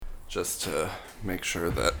just to make sure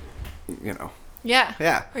that, Yeah.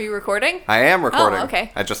 Yeah. Are you recording? I am recording. Oh,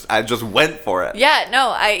 okay. I just went for it. Yeah, no,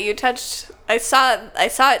 I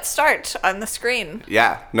saw it start on the screen.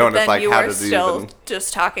 Yeah. No, and it's like, how did you even...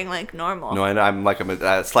 just talking like normal. No, I'm like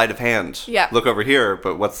a sleight of hand. Yeah. Look over here,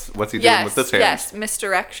 but what's he doing with this hand? Yes,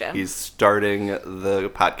 misdirection. He's starting the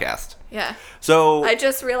podcast. Yeah. So... I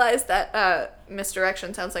just realized that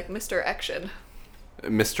misdirection sounds like Mr. Action.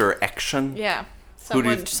 Mr. Action? Yeah.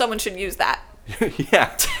 Someone should use that.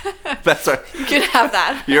 Yeah. That's right. You can have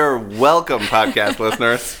that. You're welcome, podcast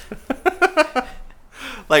listeners.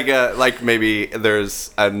 Like maybe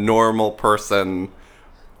there's a normal person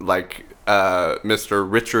like Mr.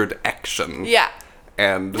 Richard Action. Yeah.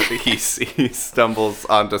 And he stumbles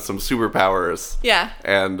onto some superpowers. Yeah.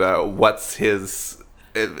 And what's his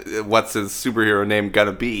superhero name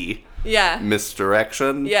gonna be? Yeah. Mr.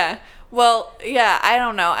 Action? Yeah. Well, yeah, I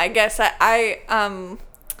don't know. I guess I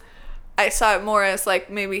saw it more as like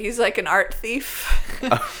maybe he's like an art thief.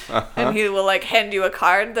 And he will like hand you a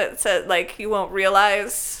card that says like you won't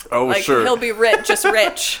realize. Oh, like, sure. He'll be rich.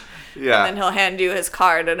 Yeah. And then he'll hand you his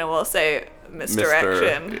card and it will say Mr.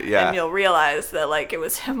 Action. Yeah. And you'll realize that like it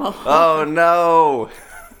was him alone. Oh no.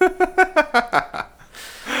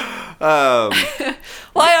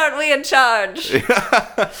 Why aren't we in charge?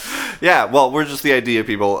 Yeah, well, we're just the idea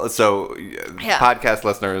people. So, podcast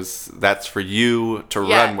listeners, that's for you to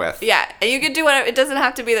run with. Yeah, and you can do whatever. It doesn't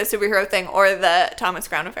have to be the superhero thing or the Thomas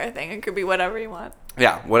Crown Affair thing. It could be whatever you want.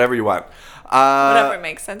 Yeah, whatever you want. Whatever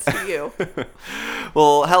makes sense to you.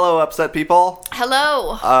 Well, hello, upset people.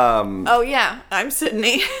 Hello. Oh, yeah. I'm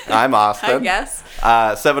Sydney. I'm Austin. I guess.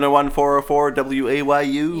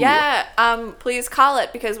 701-404-WAYU. Yeah. Please call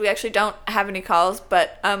it because we actually don't have any calls,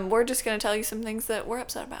 but we're just going to tell you some things that we're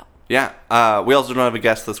upset about. Yeah. We also don't have a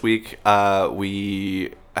guest this week.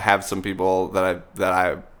 We have some people that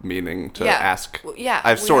I'm meaning to ask. Yeah.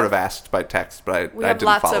 I've sort of asked by text, but I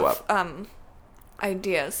didn't follow up.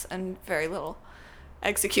 Ideas and very little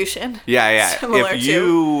execution. Yeah. If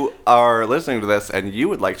you are listening to this and you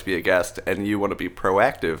would like to be a guest and you want to be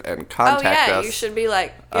proactive and contact us. You should be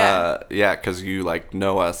like, because you like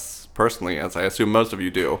know us personally, as I assume most of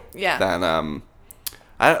you do. Yeah. Then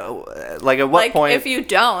at what point? If you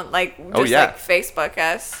don't, like Facebook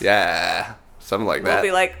us. Yeah, something like that. We'll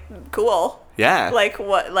be like, cool. Yeah. Like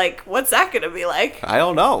what? Like what's that gonna be like? I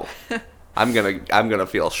don't know. I'm gonna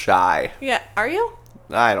feel shy. Yeah, are you?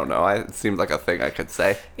 I don't know. It seems like a thing I could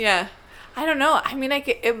say. Yeah, I don't know. I mean,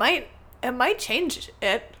 it might change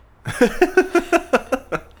it.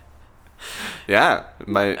 Yeah, it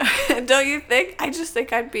might. Don't you think? I just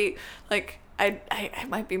think I'd be like, I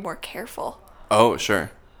might be more careful. Oh,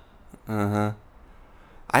 sure.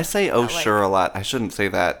 I say sure a lot. I shouldn't say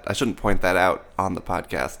that. I shouldn't point that out on the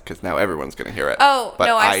podcast because now everyone's going to hear it. Oh, but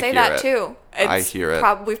no, I say that too. I hear it.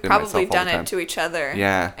 We've probably done it to each other.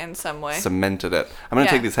 Yeah. In some way. Cemented it. I'm going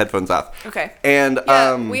to take these headphones off. Okay. And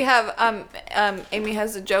we have Amy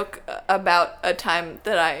has a joke about a time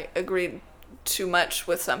that I agreed too much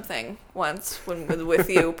with something once with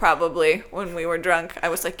you probably when we were drunk. I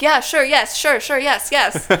was like, yeah, sure, yes, sure, yes.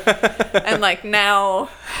 And like now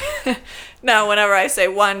whenever I say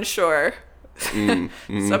one sure,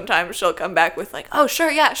 sometimes she'll come back with like, oh,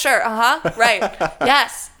 sure, yeah, sure, right,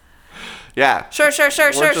 yes. Yeah. Sure.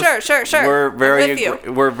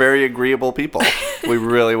 We're very agreeable people. We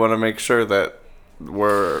really want to make sure that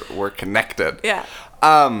we're connected. Yeah.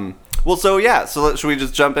 So should we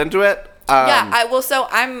just jump into it? So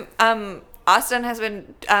I'm Austin has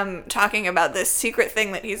been talking about this secret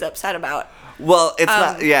thing that he's upset about. Well, it's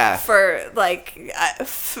not, for like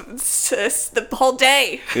the whole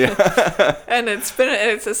day. Yeah. And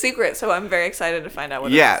it's a secret, so I'm very excited to find out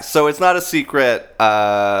what it is. Yeah, so it's not a secret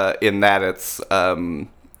in that it's I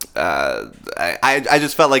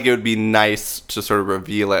just felt like it would be nice to sort of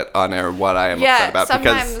reveal it on air what I am upset about.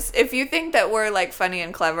 Sometimes if you think that we're like funny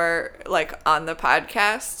and clever like on the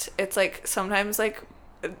podcast, it's like sometimes like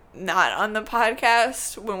not on the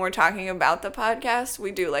podcast when we're talking about the podcast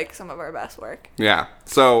we do like some of our best work. Yeah,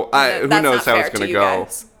 so who knows how it's going to go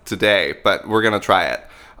today, but we're going to try it.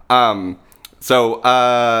 I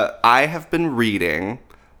have been reading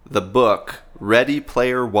the book Ready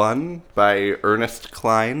Player One by Ernest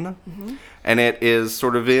Cline, and it is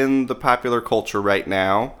sort of in the popular culture right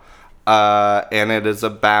now, and it is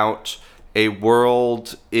about a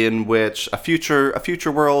world in which a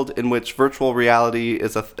future world in which virtual reality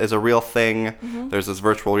is a real thing. There's this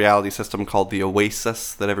virtual reality system called the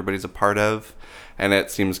Oasis that everybody's a part of, and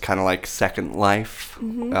it seems kind of like Second Life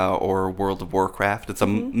or World of Warcraft. It's a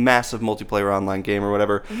massive multiplayer online game or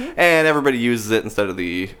whatever, and everybody uses it instead of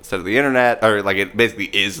the internet, or like it basically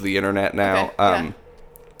is the internet now. Okay.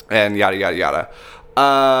 And yada yada yada.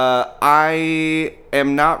 I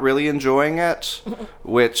am not really enjoying it,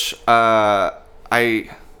 which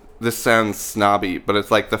this sounds snobby, but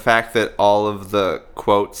it's like the fact that all of the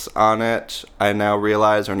quotes on it, I now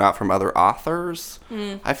realize, are not from other authors.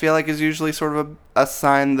 I feel like is usually sort of a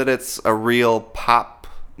sign that it's a real pop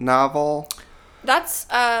novel. That's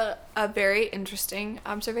a very interesting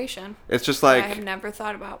observation. It's just like... I have never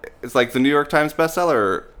thought about. It's like the New York Times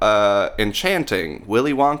bestseller, Enchanting,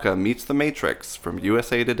 Willy Wonka Meets the Matrix from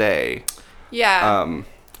USA Today. Yeah.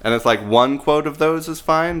 And it's like one quote of those is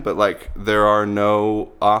fine, but like there are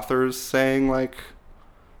no authors saying like...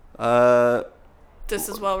 this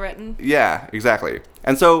is well written. Yeah, exactly.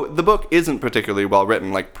 And so the book isn't particularly well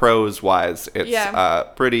written, like prose-wise.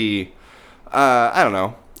 It's pretty... I don't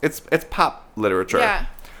know. It's pop literature. Yeah.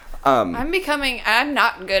 I'm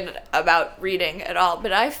not good about reading at all,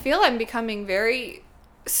 but I feel I'm becoming very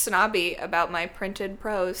snobby about my printed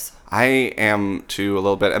prose. I am too, a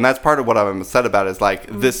little bit. And that's part of what I'm upset about is like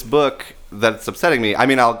this book that's upsetting me. I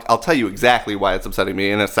mean, I'll tell you exactly why it's upsetting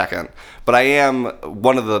me in a second. But I am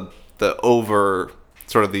one of the over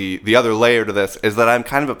sort of the other layer to this is that I'm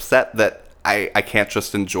kind of upset that I can't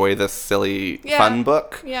just enjoy this silly fun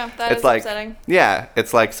book. Yeah, that is like, upsetting. Yeah,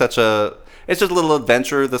 it's like it's just a little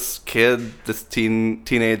adventure. This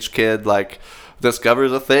teenage kid, like,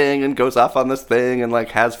 discovers a thing and goes off on this thing and, like,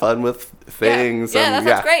 has fun with things. Yeah, that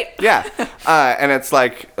sounds great. Yeah. And it's,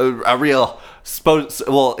 like, a real...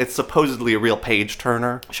 it's supposedly a real page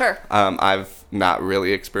turner. Sure. I've not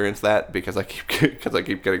really experienced that because I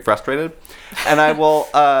keep getting frustrated. And I will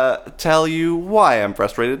tell you why I'm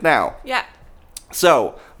frustrated now. Yeah.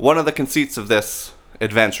 So, one of the conceits of this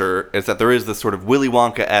adventure is that there is this sort of Willy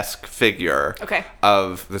Wonka-esque figure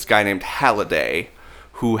of this guy named Halliday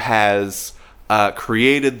who has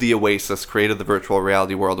created the Oasis, created the virtual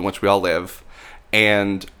reality world in which we all live,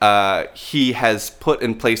 and he has put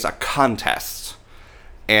in place a contest.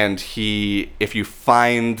 And if you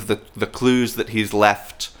find the clues that he's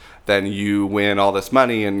left, then you win all this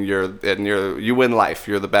money and you win life.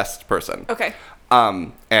 You're the best person. Okay.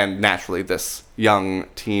 And naturally, this young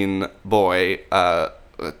teen boy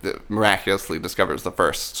miraculously discovers the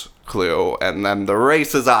first clue, and then the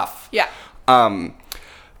race is off. Yeah.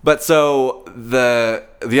 But so the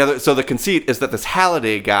conceit is that this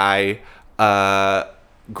Halliday guy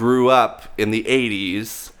grew up in the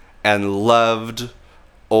 80s and loved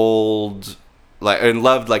 80s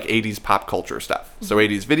pop culture stuff. So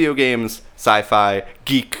 80s video games, sci-fi,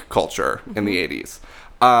 geek culture in the 80s.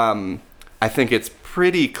 I think it's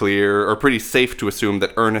pretty clear or pretty safe to assume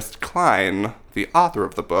that Ernest Cline, the author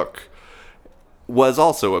of the book, was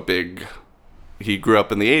also he grew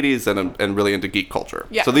up in the 80s and really into geek culture.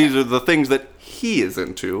 Yeah. So these are the things that he is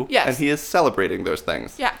into. Yes. And he is celebrating those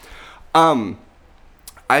things. Yeah. So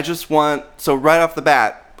right off the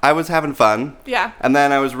bat, I was having fun. Yeah. And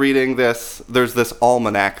then I was reading there's this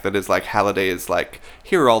almanac that is like Halliday's, like,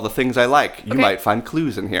 here are all the things I like. You might find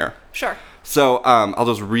clues in here. Sure. So I'll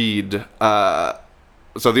just read.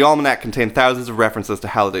 So the almanac contained thousands of references to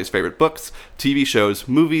Halliday's favorite books, TV shows,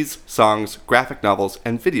 movies, songs, graphic novels,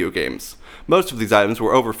 and video games. Most of these items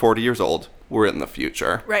were over 40 years old. We're in the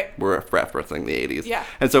future. Right. We're referencing the 80s. Yeah.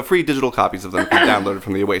 And so free digital copies of them can be downloaded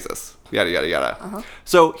from the Oasis. Yada, yada, yada.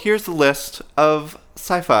 So here's the list of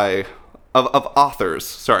sci-fi, of authors.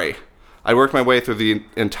 Sorry. I worked my way through the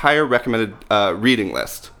entire recommended reading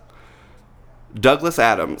list. Douglas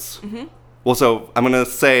Adams. Well, so I'm going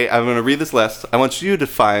to read this list. I want you to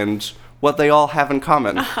find what they all have in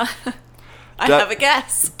common. I have a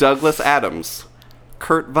guess. Douglas Adams,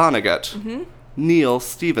 Kurt Vonnegut, Neil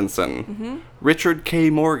Stephenson, Richard K.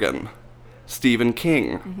 Morgan, Stephen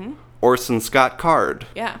King, Orson Scott Card,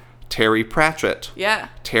 Terry Pratchett,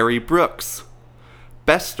 Terry Brooks,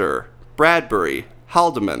 Bester, Bradbury,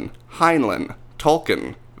 Haldeman, Heinlein,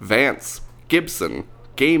 Tolkien, Vance, Gibson,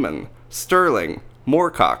 Gaiman, Sterling,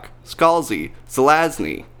 Moorcock, Scalzi,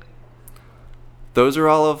 Zelazny. Those are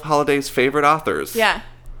all of Halliday's favorite authors. Yeah.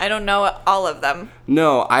 I don't know all of them.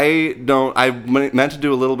 No, I don't. I meant to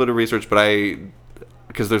do a little bit of research,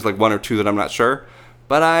 because there's like one or two that I'm not sure.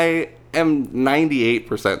 But I am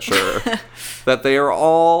 98% sure that they are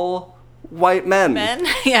all white men. Men?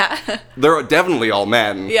 Yeah. They're definitely all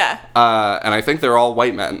men. Yeah. And I think they're all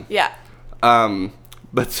white men. Yeah.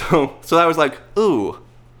 But so I was like, ooh,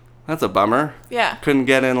 that's a bummer. Yeah. Couldn't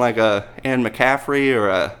get in like a Anne McCaffrey or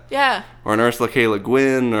an Ursula K. Le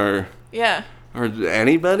Guin or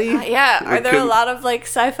anybody. Are there a lot of like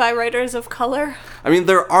sci-fi writers of color? I mean,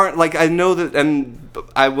 there aren't, like, I know that, and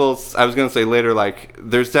I was gonna say later, like,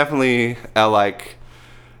 there's definitely like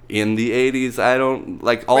in the 80s, I don't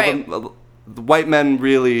like all the white men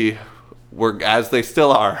really were, as they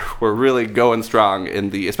still are, were really going strong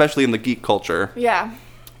especially in the geek culture. Yeah.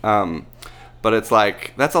 But it's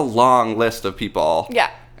like, that's a long list of people.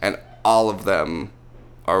 Yeah. And all of them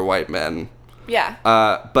are white men. Yeah.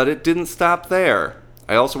 But it didn't stop there.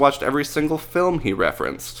 I also watched every single film he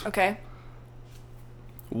referenced. Okay.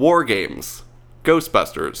 War Games,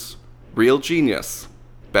 Ghostbusters, Real Genius,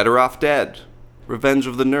 Better Off Dead, Revenge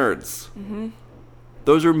of the Nerds. Mm-hmm.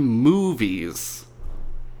 Those are movies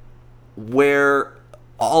where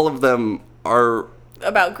all of them are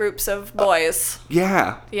about groups of boys.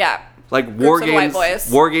 Yeah. Yeah. Like War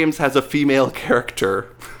Games. War Games has a female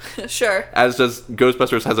character. Sure. As does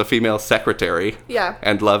Ghostbusters has a female secretary. Yeah.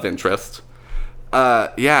 And love interest.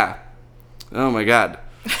 Yeah. Oh my god.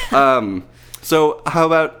 So how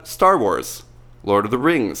about Star Wars, Lord of the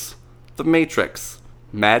Rings, The Matrix,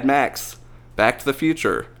 Mad Max, Back to the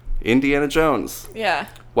Future, Indiana Jones. Yeah.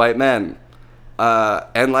 White men.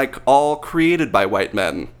 And like all created by white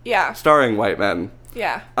men. Yeah. Starring white men.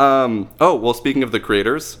 Yeah. Oh, well, speaking of the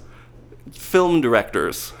creators, film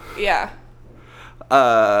directors. Yeah.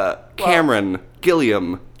 Cameron,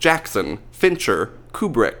 Gilliam, Jackson, Fincher,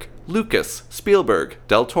 Kubrick, Lucas, Spielberg,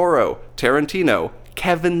 Del Toro, Tarantino,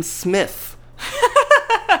 Kevin Smith.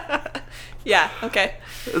 Yeah, okay.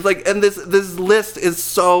 It's like, and this list is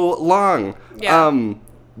so long. Yeah.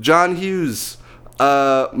 John Hughes,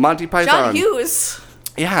 Monty Python. John Hughes.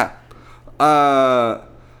 Yeah.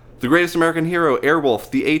 The Greatest American Hero, Airwolf,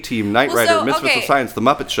 The A-Team, Knight Rider, Misfits of Science, The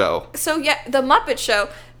Muppet Show. So, yeah, The Muppet Show.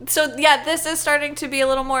 So, yeah, this is starting to be a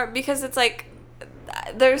little more, because it's like,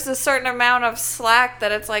 there's a certain amount of slack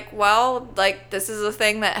that it's like, well, like, this is a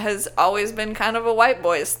thing that has always been kind of a white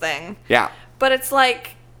boys thing. Yeah. But it's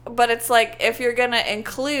like, if you're gonna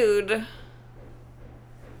include,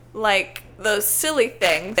 like, those silly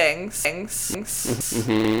things.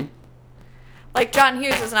 Mm-hmm. Like, John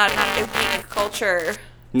Hughes is not a geek culture.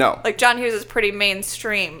 No. Like, John Hughes is pretty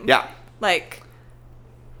mainstream. Yeah. Like,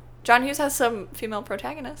 John Hughes has some female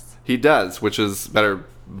protagonists. He does, which is better.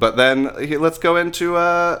 But then, let's go into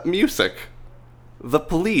music. The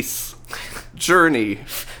Police, Journey,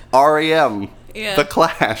 R.E.M., The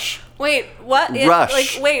Clash. Wait, what? Rush.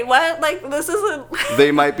 Like, wait, what? Like, this isn't...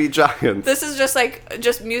 They Might Be Giants. This is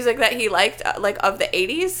just music that he liked, like, of the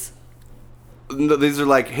 80s? No, these are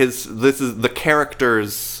like this is the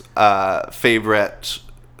character's favorite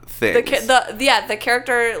things. The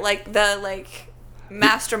character, like,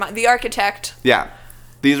 mastermind, the architect. Yeah.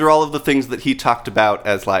 These are all of the things that he talked about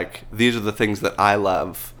as, like, these are the things that I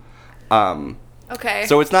love. Okay.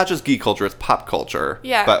 So it's not just geek culture, it's pop culture.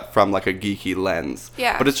 Yeah. But from, like, a geeky lens.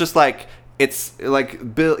 Yeah. But it's just, like, it's, like,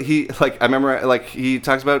 I remember, like, he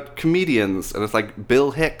talks about comedians, and it's, like,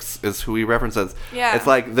 Bill Hicks is who he references. Yeah. It's,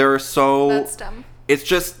 like, they're so... That's dumb. It's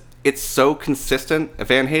just... It's so consistent.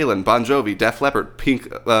 Van Halen, Bon Jovi, Def Leppard,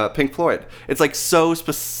 Pink Floyd. It's like so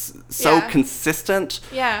consistent.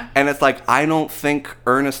 Yeah. And it's like, I don't think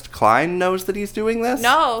Ernest Cline knows that he's doing this.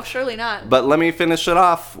 No, surely not. But let me finish it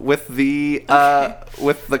off with the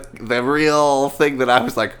real thing that I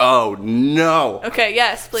was like, oh no. Okay,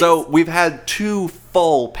 yes, please. So we've had 2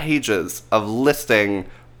 full pages of listing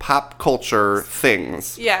pop culture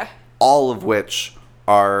things. Yeah. All of which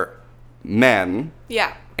are men.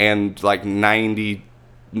 Yeah. And like 96%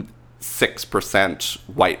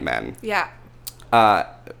 white men. Yeah.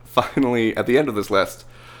 Finally, at the end of this list,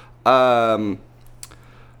 I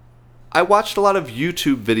watched a lot of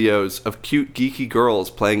YouTube videos of cute geeky girls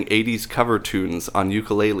playing 80s cover tunes on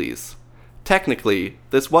ukuleles. Technically,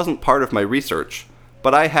 this wasn't part of my research,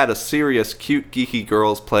 but I had a serious cute geeky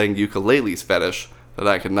girls playing ukuleles fetish that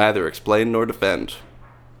I could neither explain nor defend.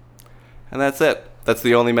 And that's it. That's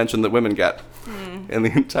the only mention that women get in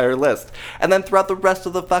the entire list. And then throughout the rest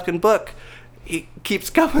of the fucking book, he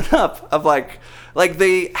keeps coming up of like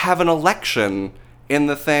they have an election in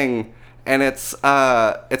the thing, and it's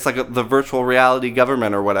like the virtual reality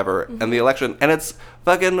government or whatever, and the election, and it's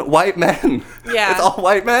fucking white men. Yeah. It's all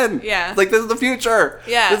white men. Yeah. It's like, this is the future.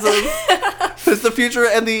 Yeah. This is the future,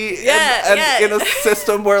 and in a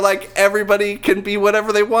system where like everybody can be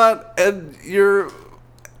whatever they want, and you're...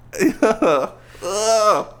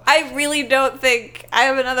 I really don't think... I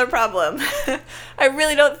have another problem. I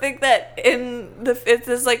really don't think that this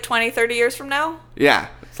is like 20, 30 years from now. Yeah.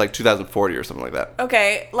 It's like 2040 or something like that.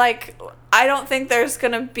 Okay, like, I don't think there's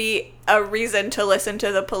gonna be a reason to listen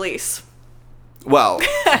to the police. Well,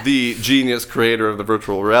 the genius creator of the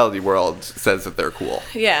virtual reality world says that they're cool.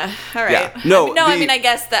 Yeah, all right. Yeah. No, I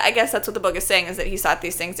guess that's what the book is saying, is that he sought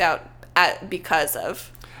these things out because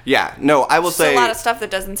of. Yeah, no, I will say... a lot of stuff that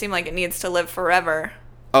doesn't seem like it needs to live forever.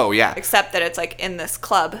 Oh, yeah. Except that it's, like, in this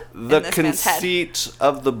club, the in this man's head. conceit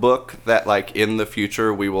of the book that, like, in the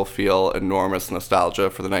future we will feel enormous nostalgia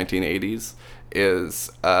for the 1980s is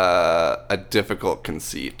a difficult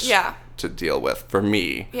conceit to deal with for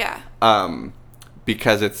me. Yeah.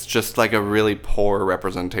 Because it's just, like, a really poor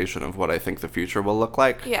representation of what I think the future will look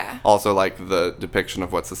like. Yeah. Also, like, the depiction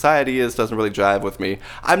of what society is doesn't really jive with me.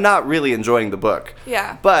 I'm not really enjoying the book.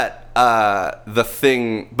 Yeah. But I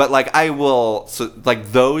will, so,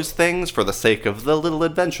 like, those things for the sake of the little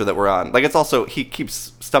adventure that we're on. Like, it's also, he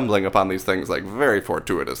keeps stumbling upon these things, like, very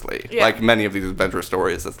fortuitously. Yeah. Like, many of these adventure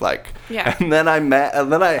stories, it's like, and then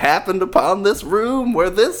I happened upon this room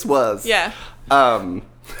where this was. Yeah.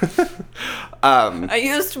 I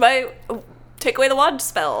used my take away the wand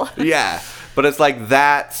spell. Yeah, but it's like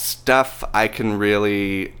that stuff I can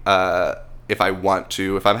really, if I want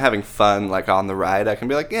to, if I'm having fun, like on the ride, I can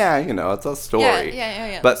be like, yeah, you know, it's a story.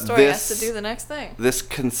 Yeah. But the story has to do the next thing. This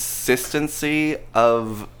consistency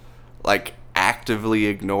of, like, actively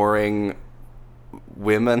ignoring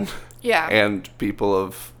women. Yeah. And people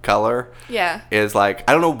of color. Yeah. Is like,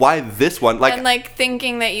 I don't know why this one, like. And, like,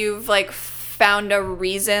 thinking that you've, like, found a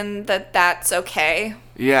reason that that's okay.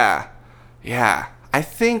 Yeah. I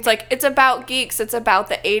think it's like, it's about geeks. It's about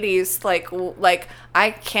the 80s. Like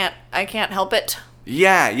I can't help it.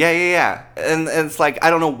 Yeah. And it's like,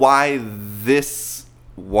 I don't know why this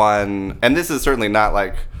one, and this is certainly not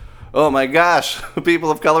like, oh my gosh, people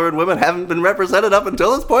of color and women haven't been represented up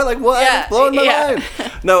until this point. Like, what? It's blowing my mind.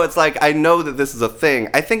 No, it's like, I know that this is a thing.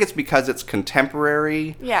 I think it's because it's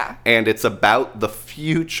contemporary. Yeah. And it's about the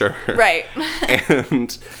future. Right.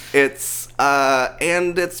 and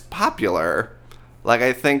it's popular. Like,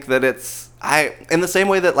 I think that in the same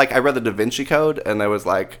way that, like, I read the Da Vinci Code and I was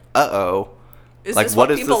like, uh-oh. Is like, this what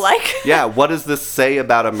people like? Yeah, what does this say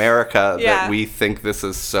about America that we think this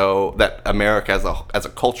is that America as a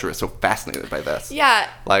culture is so fascinated by this? Yeah.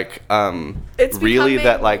 Like, it's really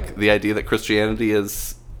that, like, the idea that Christianity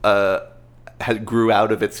grew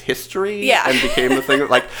out of its history and became the thing.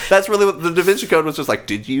 Like, that's really what the Da Vinci Code was, just like,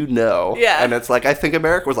 did you know? Yeah. And it's like, I think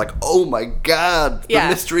America was like, oh my God, the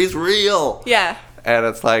mystery's real. Yeah. And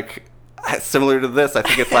it's like, similar to this, I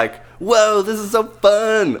think it's like, whoa, this is so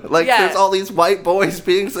fun. Like, there's all these white boys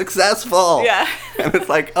being successful. Yeah. And it's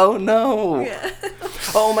like, oh no. Yeah.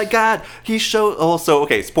 Oh my God. He showed,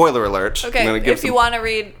 okay, spoiler alert. Okay, if you want to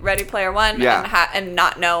read Ready Player One and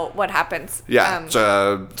not know what happens. Yeah.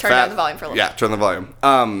 Turn down the volume for a little bit. Yeah, turn the volume.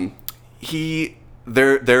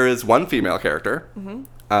 There is one female character. Mm-hmm.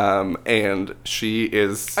 And she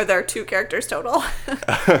is... Are there 2 characters total?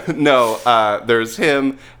 No, there's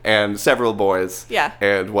him and several boys. Yeah.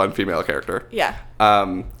 And one female character. Yeah.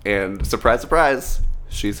 And surprise, surprise,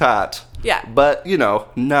 she's hot. Yeah. But, you know,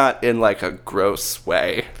 not in, like, a gross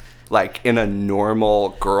way. Like, in a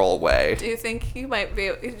normal girl way. Do you think you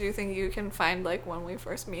can find, like, when we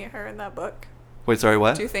first meet her in that book? Wait, sorry,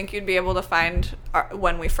 what? Do you think you'd be able to find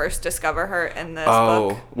when we first discover her in this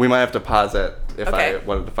book? Oh, we might have to pause it if I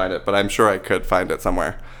wanted to find it, but I'm sure I could find it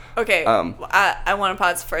somewhere. Okay, I want to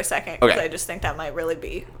pause for a second because I just think that might really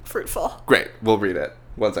be fruitful. Great, we'll read it.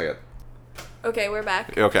 1 second. Okay, we're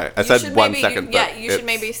back. Okay, I said 1 second. You should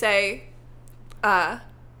maybe say to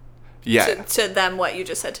them what you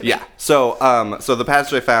just said to me. Yeah, so the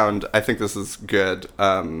passage I found, I think this is good.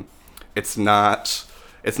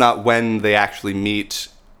 It's not when they actually meet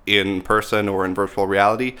in person or in virtual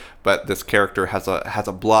reality, but this character has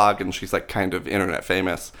a blog and she's, like, kind of internet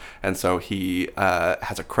famous, and so he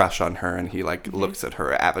has a crush on her and he, like, looks at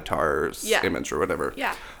her avatar's image or whatever.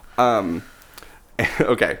 Yeah.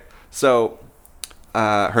 Okay, so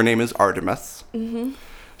her name is Artemis. Mm-hmm.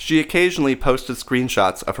 She occasionally posted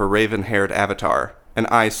screenshots of her raven-haired avatar, and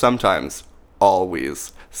I sometimes,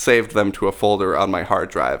 always, saved them to a folder on my hard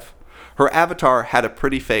drive. Her avatar had a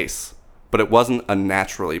pretty face, but it wasn't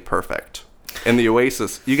unnaturally perfect. In the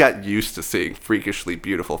Oasis, you got used to seeing freakishly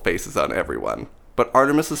beautiful faces on everyone. But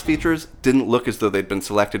Artemis's features didn't look as though they'd been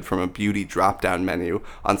selected from a beauty drop-down menu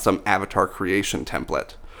on some avatar creation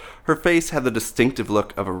template. Her face had the distinctive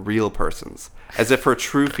look of a real person's, as if her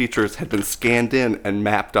true features had been scanned in and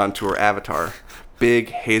mapped onto her avatar. Big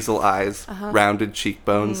hazel eyes, rounded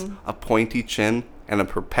cheekbones, a pointy chin, and a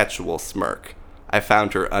perpetual smirk. I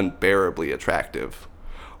found her unbearably attractive.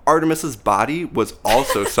 Artemis's body was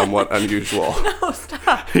also somewhat unusual. No,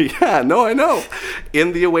 stop. Yeah, no, I know.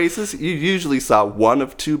 In the Oasis, you usually saw one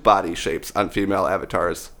of two body shapes on female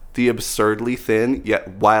avatars. The absurdly thin, yet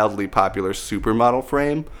wildly popular supermodel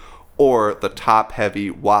frame, or the top-heavy,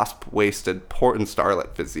 wasp-waisted porn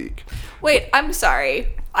starlet physique. Wait, I'm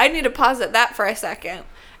sorry. I need to pause at that for a second.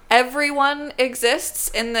 Everyone exists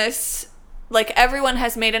in this, like, everyone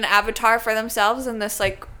has made an avatar for themselves in this,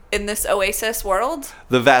 like, in this Oasis world?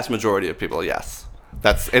 The vast majority of people, yes.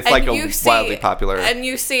 It's like a wildly popular. And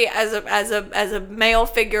you see, as a male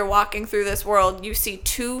figure walking through this world, you see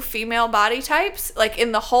two female body types. Like,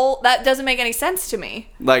 in the whole, that doesn't make any sense to me.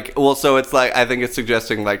 Like, well, so it's like, I think it's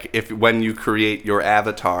suggesting, like, if when you create your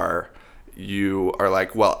avatar, you are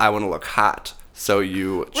like, well, I want to look hot, so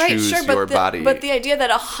you choose your body. But the idea that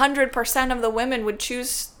 100% of the women would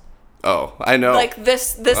choose. Oh, I know. Like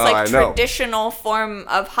this like traditional form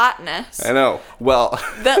of hotness. I know. Well,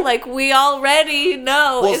 that like we already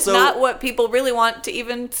know is not what people really want to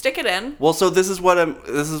even stick it in. Well, so this is what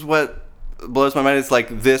blows my mind. Is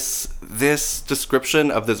like this description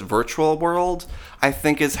of this virtual world, I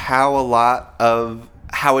think, is how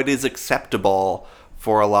it is acceptable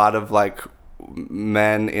for a lot of like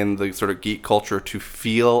men in the sort of geek culture to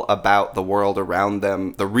feel about the world around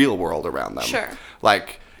them, the real world around them. Sure.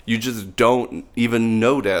 Like, you just don't even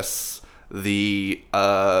notice the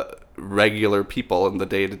regular people in the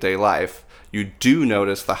day-to-day life. You do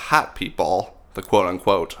notice the hot people, the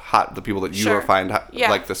quote-unquote hot, the people that you find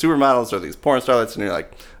like the supermodels or these porn starlets, and you're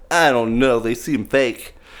like, I don't know, they seem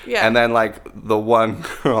fake. Yeah. And then like the one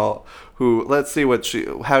girl who, let's see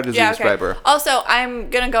how does he describe her? Also, I'm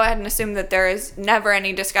going to go ahead and assume that there is never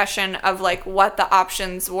any discussion of like what the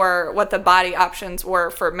body options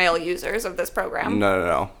were for male users of this program.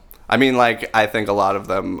 No. I mean, like, I think a lot of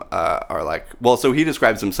them are like, well, so he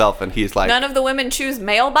describes himself and he's like... None of the women choose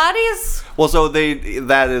male bodies? Well, so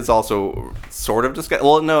that is also sort of discussed.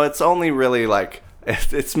 Well, no, it's only really like,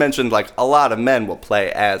 it's mentioned like a lot of men will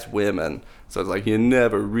play as women. So it's like, you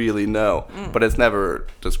never really know. But it's never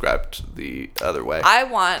described the other way. I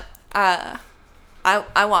want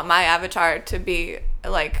my avatar to be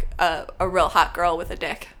like a real hot girl with a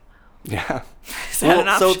dick. Yeah. Is that an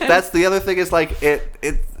option? So that's the other thing is like, it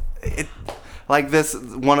like this,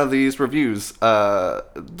 one of these reviews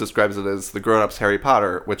describes it as the grown-ups Harry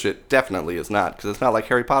Potter, which it definitely is not, because it's not like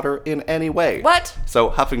Harry Potter in any way. What? So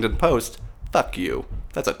Huffington Post, fuck you.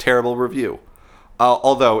 That's a terrible review.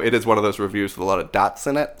 Although it is one of those reviews with a lot of dots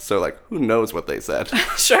in it, so like, who knows what they said.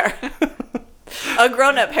 Sure. A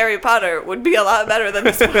grown-up Harry Potter would be a lot better than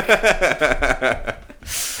this book.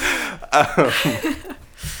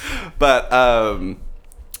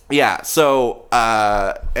 Yeah, so,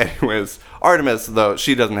 anyways, Artemis, though,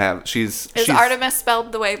 she doesn't have, she's... Is Artemis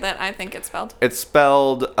spelled the way that I think it's spelled? It's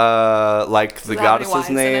spelled, like the goddess's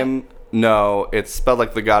name. No, it's spelled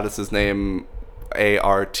like the goddess's name,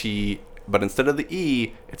 A-R-T, but instead of the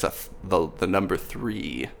E, it's the number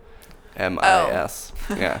 3, M-I-S.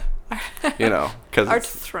 Oh. Yeah. You know, because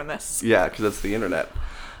Artemis. Yeah, because it's the internet.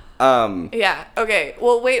 Yeah, okay.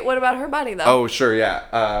 Well, wait, what about her body, though? Oh, sure,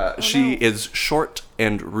 yeah. She is short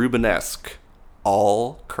and Rubenesque,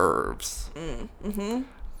 all curves.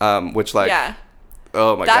 Which, like, yeah.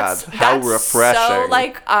 Oh my God, how refreshing. So,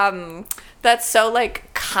 like, that's so,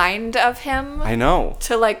 like, kind of him. I know.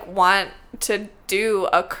 To, like, want to do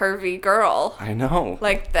a curvy girl. I know.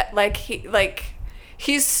 Like, that,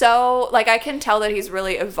 he's so, like, I can tell that he's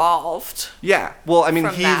really evolved. Yeah. Well, I mean,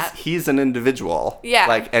 he's an individual. Yeah.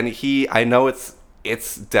 Like, and I know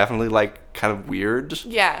it's definitely, like, kind of weird.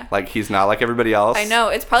 Yeah. Like, he's not like everybody else. I know.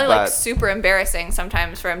 It's probably, like, super embarrassing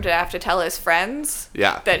sometimes for him to have to tell his friends.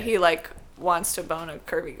 Yeah. That he, like, wants to bone a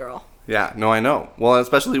curvy girl. Yeah. No, I know. Well,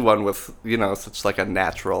 especially one with, you know, such, like, a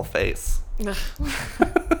natural face.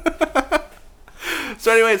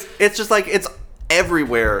 So, anyways, it's just, like, it's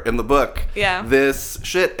everywhere in the book. Yeah. This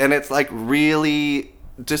shit, and it's like really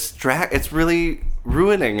it's really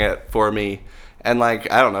ruining it for me. And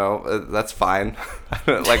like, I don't know, that's fine.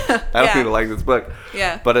 Like, I don't even like this book.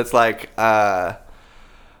 Yeah. But it's like, yeah,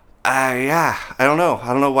 I don't know. I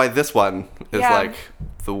don't know why this one is like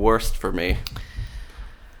the worst for me.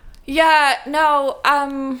 Yeah, no, I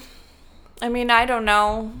mean, I don't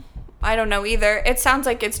know either. It sounds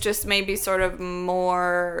like it's just maybe sort of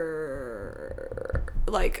more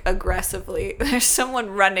like aggressively. There's someone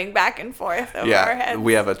running back and forth over our heads.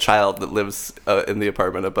 We have a child that lives in the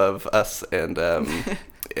apartment above us, and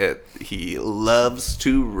he loves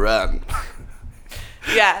to run.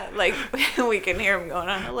 Yeah, like we can hear him going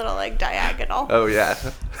on a little like diagonal. Oh yeah.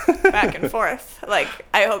 Back and forth. Like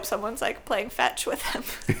I hope someone's like playing fetch with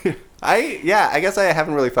him. I guess I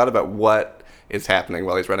haven't really thought about what is happening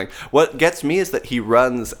while he's running. What gets me is that he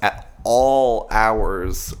runs at all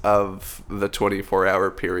hours of the 24-hour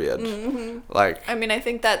period. Mm-hmm. Like, I mean, I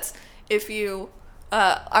think that's if you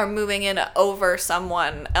are moving in over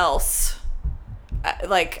someone else.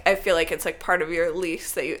 Like, I feel like it's like part of your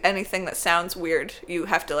lease that anything that sounds weird, you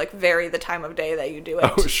have to like vary the time of day that you do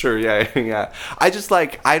it. Oh, sure, yeah. I just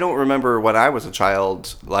I don't remember when I was a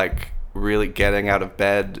child like really getting out of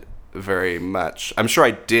bed very much. I'm sure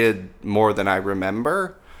I did more than I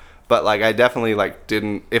remember, but like I definitely like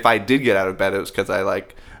didn't. If I did get out of bed, it was because I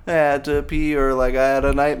had to pee, or like I had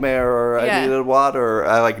a nightmare, or I needed water, or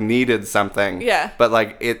I like needed something. Yeah. But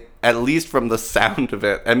like it, at least from the sound of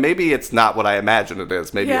it, and maybe it's not what I imagine it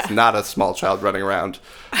is. Maybe it's not a small child running around,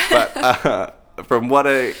 but from what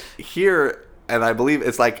I hear, and I believe,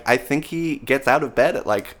 it's like I think he gets out of bed at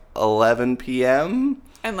like 11 p.m.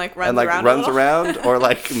 And like runs around, or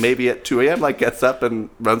like maybe at 2 a.m. like gets up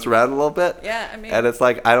and runs around a little bit. Yeah, I mean, and it's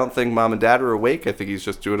like I don't think mom and dad are awake. I think he's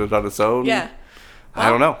just doing it on his own. Yeah, well, I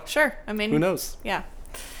don't know. Sure, I mean, who knows? Yeah.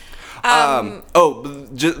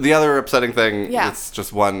 The other upsetting thing, yeah. it's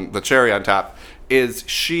just the cherry on top, is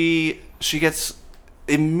she gets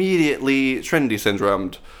immediately Trinity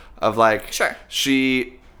syndromed of like, sure,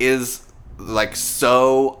 she is like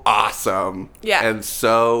so awesome, and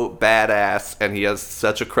so badass, and he has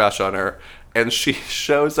such a crush on her, and she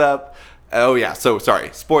shows up. Oh yeah, so sorry,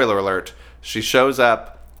 spoiler alert. She shows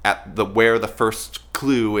up at where the first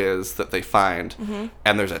clue is that they find, mm-hmm.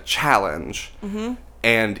 and there's a challenge, mm-hmm.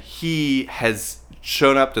 and he has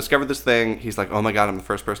shown up, discovered this thing. He's like, oh my god, I'm the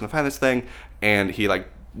first person to find this thing, and he like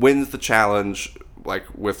wins the challenge like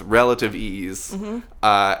with relative ease, mm-hmm.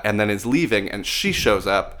 And then is leaving, and she shows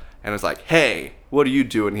up and is like, hey, what are you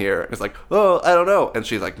doing here? And it's like, oh, I don't know. And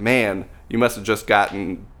she's like, man, you must have just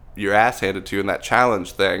gotten your ass handed to you in that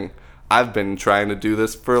challenge thing. I've been trying to do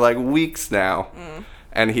this for like weeks now. Mm.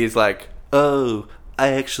 And he's like, oh,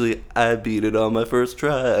 I beat it on my first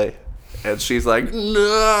try. And she's like,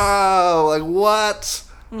 no, like what?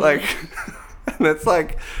 Mm. Like, and it's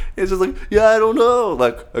just like, yeah, I don't know.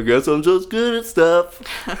 Like, I guess I'm just good at stuff.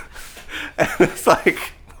 And it's like,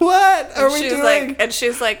 what are we doing? And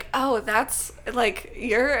she's like, oh, that's like,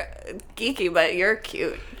 you're geeky, but you're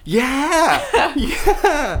cute. Yeah.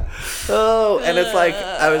 Yeah. Oh, and it's like,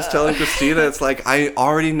 I was telling Christina, it's like, I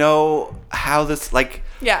already know how this, like,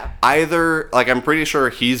 either, like, I'm pretty sure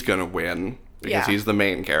he's gonna win because he's the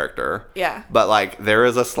main character. Yeah. But, like, there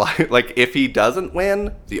is a slight, like, if he doesn't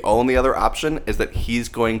win, the only other option is that he's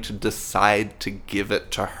going to decide to give it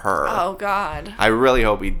to her. Oh, God. I really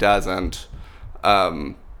hope he doesn't.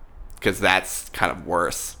 Because that's kind of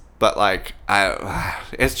worse. But, like,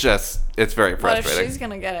 it's very frustrating. What if she's going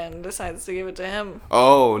to get it and decides to give it to him?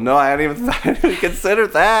 Oh, no, I hadn't even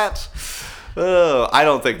considered that. Oh, I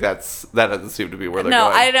don't think that doesn't seem to be where they're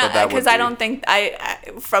going. No, I don't, because I don't think,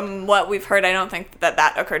 from what we've heard, I don't think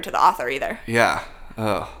that occurred to the author either. Yeah.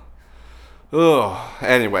 Oh.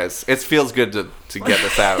 Anyways, it feels good to get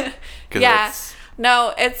this out. Yeah.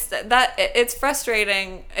 No, it's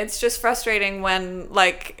frustrating. It's just frustrating when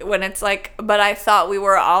it's like, but I thought we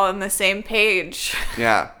were all on the same page.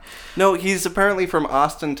 Yeah. No, he's apparently from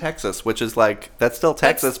Austin, Texas, which is like, that's still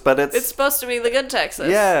Texas, but it's supposed to be the good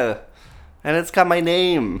Texas. Yeah. And it's got my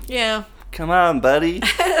name. Yeah. Come on, buddy.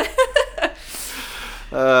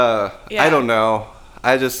 I don't know.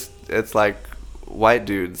 It's like, white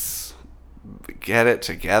dudes, get it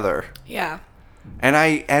together. Yeah.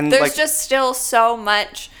 And there's just still so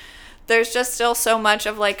much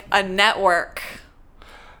of like a network.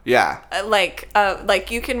 Yeah. Like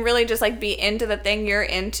you can really just like be into the thing you're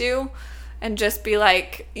into and just be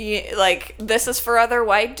like this is for other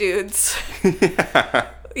white dudes. Yeah.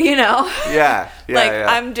 You know? Yeah. Like yeah.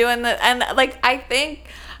 I'm doing that, and like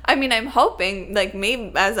I'm hoping, like,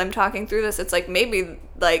 maybe as I'm talking through this, it's like maybe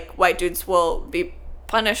like white dudes will be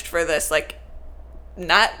punished for this, like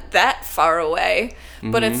not that far away,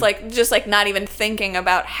 but it's like just like not even thinking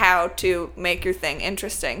about how to make your thing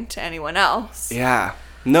interesting to anyone else. Yeah.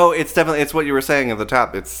 No, it's what you were saying at the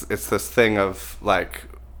top. It's this thing of like,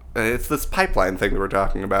 it's this pipeline thing that we're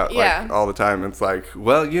talking about like all the time. It's like,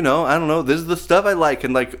 well, I don't know, this is the stuff I like,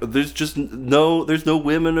 and like there's no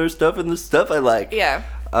women or stuff in the stuff I like. Yeah.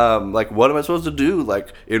 Like, what am I supposed to do?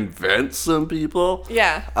 Like, invent some people?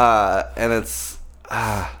 Yeah. And it's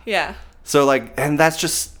yeah. So, like, and that's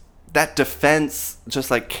just, that defense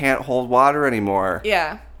just, like, can't hold water anymore.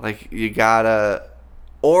 Yeah. Like, you gotta,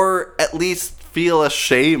 or at least feel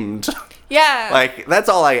ashamed Yeah. Like, that's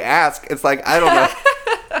all I ask. It's like, I don't know.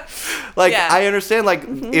 Like, I understand, like,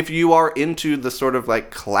 if you are into the sort of,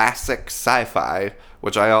 like, classic sci-fi,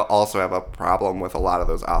 which I also have a problem with a lot of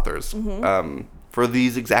those authors, for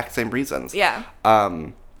these exact same reasons. Yeah.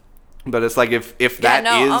 But it's like, if that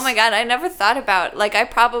is... Oh my god, I never thought about, like, I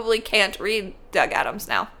probably can't read Doug Adams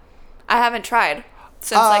now. I haven't tried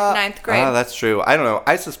since, like, 9th grade. Oh, that's true. I don't know.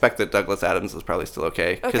 I suspect that Douglas Adams is probably still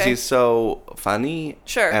okay. Because he's so funny.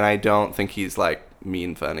 Sure. And I don't think he's, like,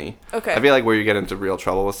 mean funny. Okay. I feel like where you get into real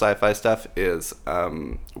trouble with sci-fi stuff is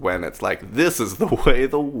when it's like, this is the way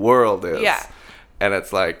the world is. Yeah. And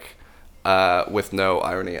it's like, with no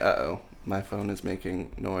irony. Uh-oh. My phone is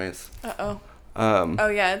making noise. Uh-oh. Oh,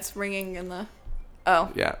 yeah, it's ringing in the...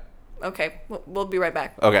 Oh. Yeah. Okay, we'll be right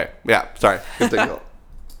back. Okay. Yeah, sorry. Continue.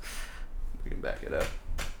 We can back it up.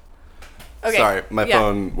 Okay. Sorry, my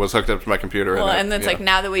phone was hooked up to my computer. Well, and it's like,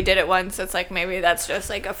 now that we did it once, it's like, maybe that's just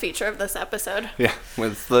like a feature of this episode. Yeah,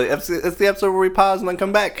 it's the episode where we pause and then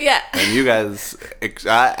come back. Yeah. And you guys, it's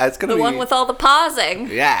going to be... The one with all the pausing.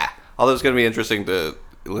 Yeah. Although it's going to be interesting to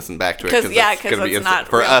listen back to it. Because it's not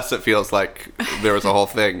for real. us, it feels like there was a whole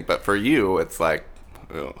thing. But for you, it's like,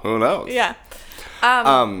 who knows? Yeah.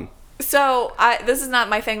 So, this is not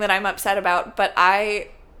my thing that I'm upset about, but I...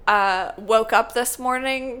 woke up this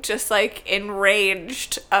morning just like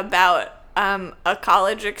enraged about a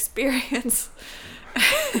college experience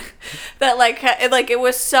that like it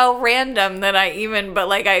was so random that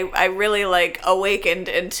I really like awakened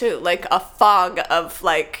into like a fog of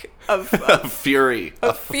like of fury.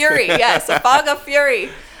 Of fury, yes, a fog of fury.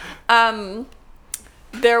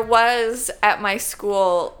 There was at my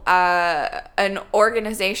school an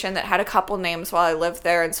organization that had a couple names while I lived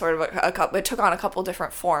there, and sort of it took on a couple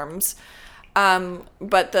different forms.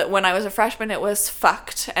 But when I was a freshman, it was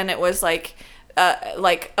fucked, and it was like a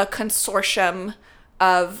consortium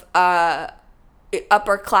of funny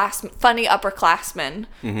upperclassmen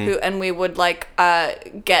who, and we would like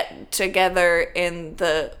get together in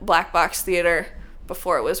the Black Box Theater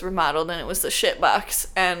before it was remodeled, and it was the shit box,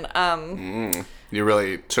 and You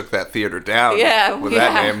really took that theater down with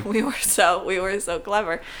that name. We were so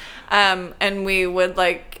clever. And we would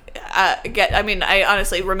like I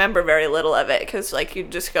honestly remember very little of it because like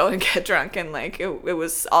you'd just go and get drunk and like it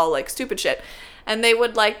was all like stupid shit. And they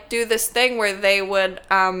would like do this thing where they would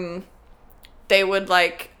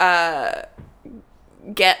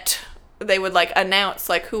announce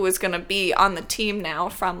like who was going to be on the team now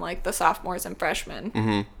from like the sophomores and freshmen.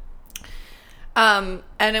 Mm-hmm.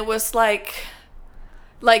 And it was like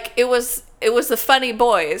it was the funny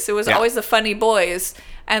boys. It was always the funny boys.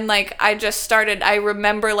 And like I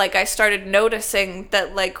remember like I started noticing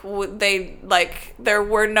that like there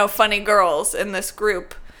were no funny girls in this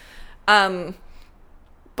group.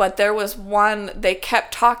 But there was one, they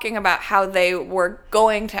kept talking about how they were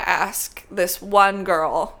going to ask this one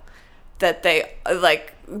girl that they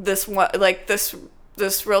like this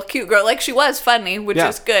real cute girl, like she was funny, which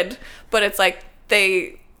is good, but it's like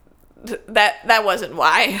that wasn't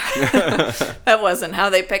why. That wasn't how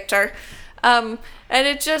they picked her. And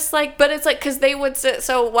it just like, but it's like, because they would sit,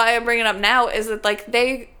 so why I'm bringing it up now is that like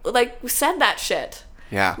they like said that shit.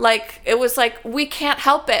 Yeah. Like it was like, we can't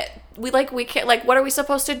help it. We can't, like, what are we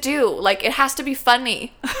supposed to do? Like, it has to be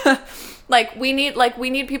funny. Like we need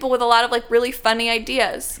people with a lot of like really funny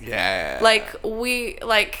ideas. Yeah. Like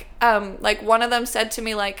one of them said to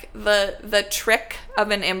me like the trick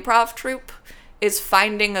of an improv troupe is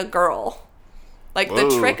finding a girl. Like the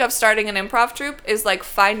trick of starting an improv troupe is like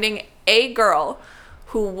finding a girl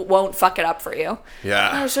who won't fuck it up for you. Yeah.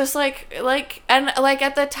 And I was just like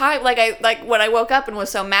at the time, when I woke up and was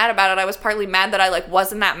so mad about it, I was partly mad that I like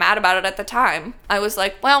wasn't that mad about it at the time. I was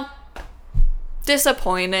like, well,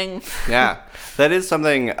 disappointing. Yeah. That is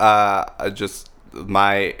something, the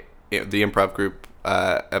improv group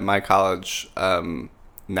at my college,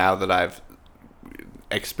 now that I've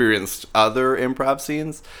experienced other improv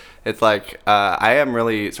scenes, it's like I am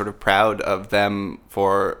really sort of proud of them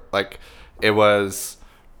for like, it was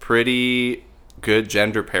pretty good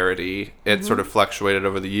gender parity. It sort of fluctuated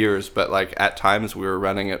over the years, but like at times we were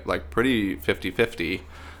running it like pretty 50-50.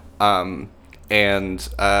 And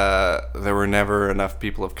there were never enough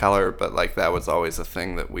people of color, but like that was always a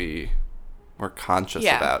thing that we were conscious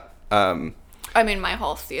about. I mean, my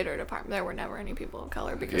whole theater department, there were never any people of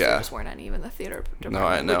color because there just weren't any in the theater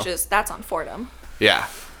department. No, I know. That's on Fordham. Yeah.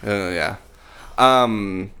 Yeah,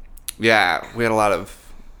 we had a lot of,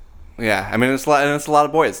 I mean, it's a lot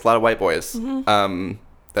of boys, a lot of white boys.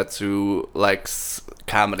 That's who likes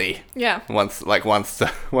comedy. Yeah. Wants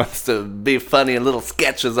to be funny in little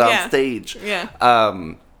sketches on stage. Yeah.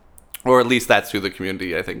 Or at least that's who the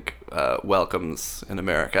community, I think, welcomes in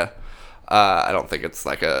America. I don't think it's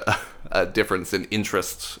like a difference in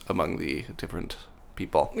interest among the different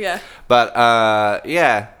people. Yeah. But,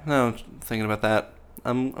 no, thinking about that,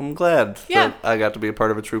 I'm glad that I got to be a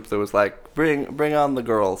part of a troupe that was like, bring on the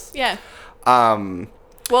girls. Yeah.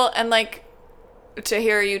 Well, and, like, to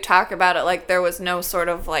hear you talk about it, like, there was no sort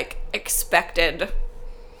of, like, expected,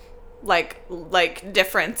 like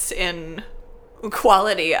difference in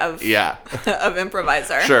quality of of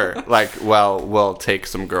improviser. Sure. Like, well, we'll take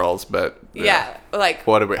some girls, but like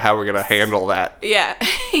how are we gonna handle that? Yeah.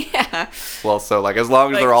 Yeah. Well, so like as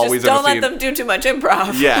long as they're always just in a scene, don't let them do too much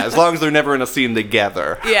improv. Yeah, as long as they're never in a scene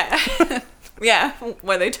together. Yeah. Yeah,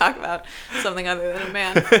 where they talk about something other than a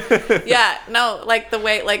man. Yeah, no, like the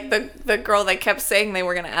way, like the girl they kept saying they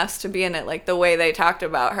were gonna ask to be in it, like the way they talked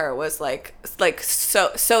about her was like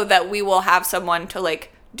so that we will have someone to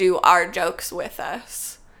like do our jokes with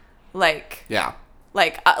us, like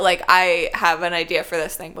like I have an idea for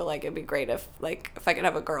this thing, but like it'd be great if I could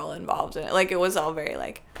have a girl involved in it. Like it was all very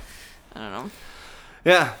like, I don't know.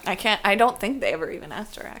 Yeah. I don't think they ever even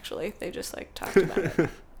asked her actually. They just like talked about it.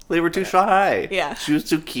 They were too shy. Yeah. She was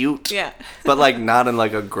too cute. Yeah. But, like, not in,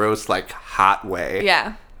 like, a gross, like, hot way.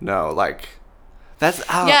 Yeah. No, like, that's...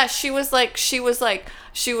 Yeah, she was like, she'd, like,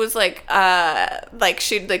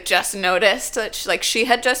 just noticed that, she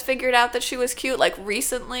had just figured out that she was cute, like,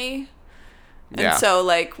 recently. And so,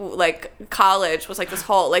 like, college was, like, this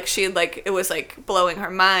whole, like, she, like, it was, like, blowing her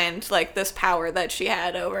mind, like, this power that she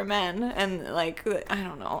had over men. And, like, I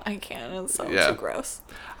don't know. I can't. It's so too gross.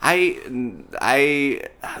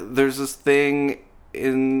 There's this thing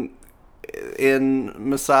in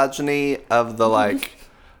misogyny of the, like,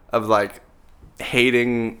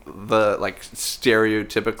 hating the, like,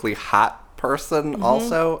 stereotypically hot person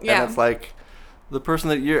also. Yeah. And it's, like, the person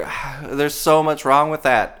that there's so much wrong with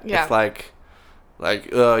that. Yeah. It's, like,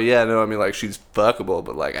 oh, yeah, no, I mean, like, she's fuckable,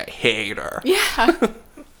 but, like, I hate her. Yeah.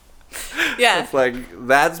 Yeah. It's like,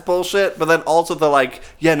 that's bullshit. But then also the, like,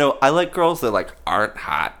 yeah, no, I like girls that, like, aren't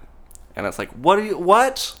hot. And it's like,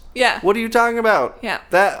 what? Yeah. What are you talking about? Yeah.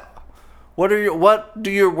 What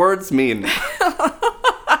do your words mean?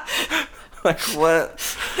 Like,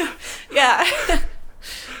 what? Yeah.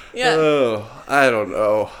 Yeah. Oh, I don't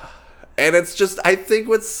know. And it's just, I think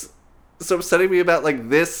what's so upsetting me about, like,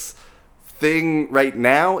 this thing right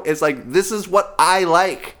now is, like, this is what I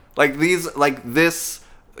like. Like, this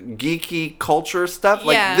geeky culture stuff,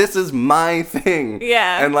 like, this is my thing.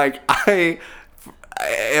 Yeah. And, like, I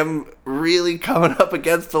am really coming up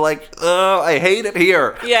against the, like, oh, I hate it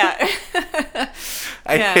here. Yeah.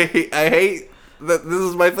 I hate that this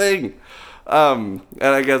is my thing. And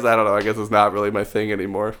I guess, I don't know, I guess it's not really my thing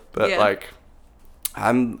anymore. But, like,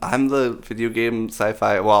 I'm the video game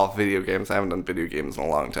sci-fi, well, video games, I haven't done video games in a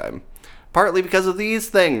long time. Partly because of these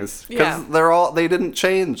things. Because they didn't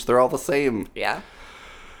change. They're all the same. Yeah.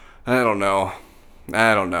 I don't know.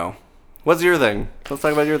 What's your thing? Let's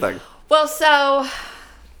talk about your thing. Well, so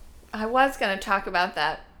I was going to talk about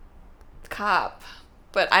that cop,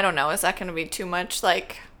 but I don't know. Is that going to be too much,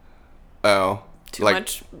 like... Oh. Too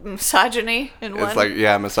much misogyny in one? It's like,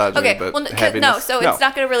 yeah, misogyny, okay, but well, heaviness. No, it's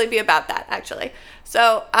not going to really be about that, actually.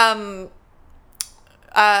 So,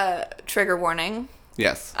 trigger warning.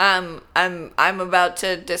 Yes. I'm about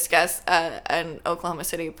to discuss an Oklahoma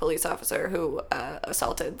City police officer who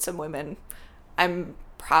assaulted some women. I'm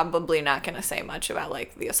probably not going to say much about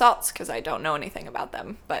like the assaults because I don't know anything about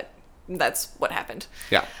them, but that's what happened.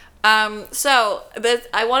 Yeah. So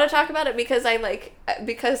I want to talk about it because I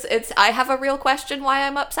have a real question why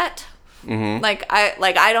I'm upset. Mm-hmm.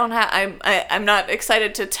 I'm not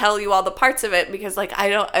excited to tell you all the parts of it because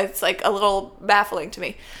it's like a little baffling to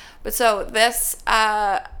me. But so this,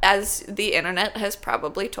 as the internet has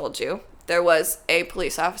probably told you, there was a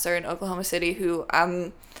police officer in Oklahoma City who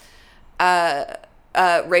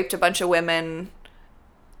raped a bunch of women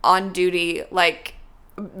on duty, like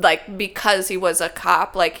because he was a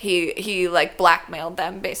cop, like he like blackmailed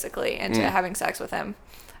them basically into having sex with him.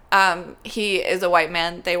 He is a white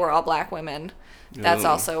man. They were all black women. That's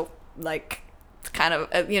also like kind of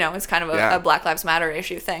it's kind of a Black Lives Matter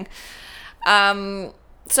issue thing.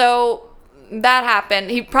 So that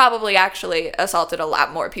happened. He probably actually assaulted a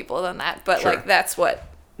lot more people than that, but like that's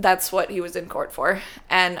what he was in court for.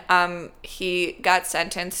 And he got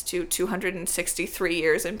sentenced to 263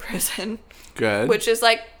 years in prison. Good. Which is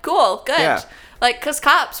like cool, good. Yeah. Like cuz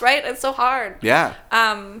cops, right? It's so hard. Yeah.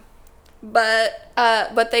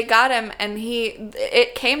 But they got him, and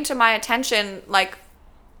it came to my attention like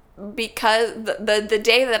because the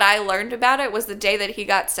day that I learned about it was the day that he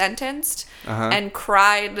got sentenced and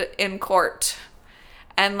cried in court.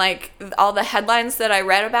 and like all the headlines that I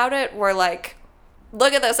read about it were like,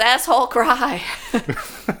 look at this asshole cry.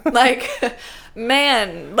 Like,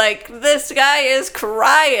 man, like this guy is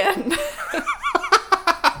crying.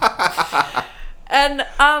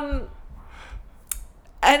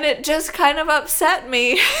 And it just kind of upset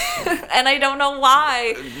me. And I don't know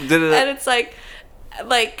why. And it's like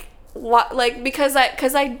what, like, because I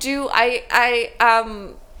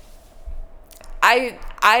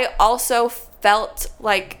also felt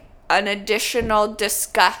like an additional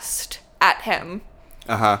disgust at him.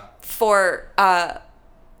 For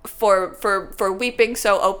weeping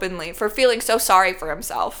so openly, for feeling so sorry for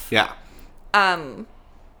himself. Yeah.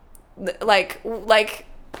 Like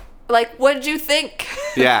what did you think?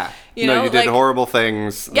 Yeah. You know, you did horrible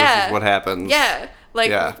things. Yeah. This is what happens. Yeah.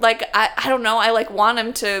 Like I don't know. I like want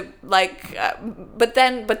him to like, but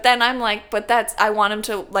then I'm like, I want him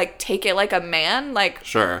to like take it like a man. Like,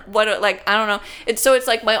 sure. What, like, I don't know. It's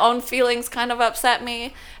like my own feelings kind of upset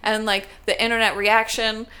me, and like the internet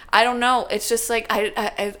reaction. I don't know. It's just like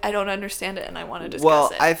I don't understand it, and I want to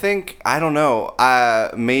discuss it. I think, I don't know.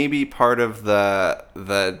 Maybe part of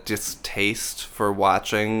the distaste for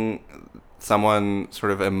watching someone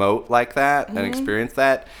sort of emote like that and experience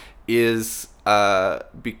that is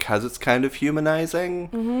because it's kind of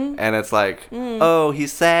humanizing, and it's like, oh,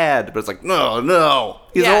 he's sad, but it's like, no,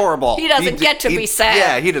 he's horrible. He doesn't get to be sad.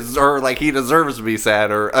 Yeah, he deserves to be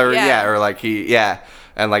sad, or and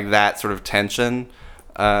like that sort of tension.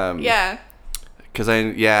 Because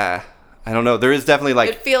I don't know. There is definitely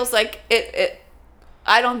like, it feels like it.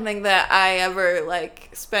 I don't think that I ever like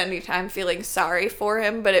spend any time feeling sorry for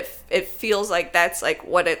him, but it feels like that's like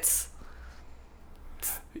what it's.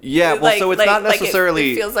 Yeah, well, like, so it's not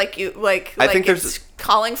necessarily... It feels like you, I think it's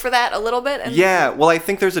calling for that a little bit. And I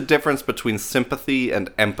think there's a difference between sympathy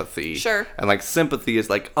and empathy. Sure. And, like, sympathy is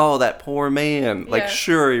like, oh, that poor man. Like,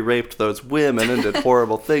 sure, he raped those women and did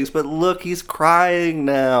horrible things, but look, he's crying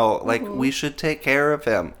now. Like, we should take care of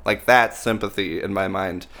him. Like, that's sympathy in my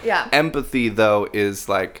mind. Yeah. Empathy, though, is,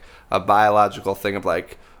 like, a biological thing of,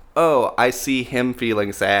 like, oh, I see him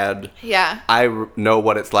feeling sad. Yeah. I know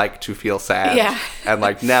what it's like to feel sad. Yeah. And,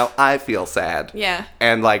 like, now I feel sad. Yeah.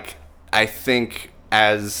 And, like, I think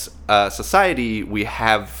as a society, we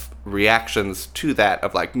have reactions to that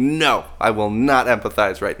of, like, no, I will not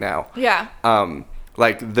empathize right now. Yeah.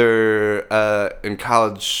 Like, in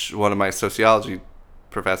college, one of my sociology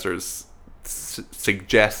professors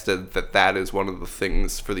suggested that is one of the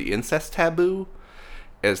things for the incest taboo,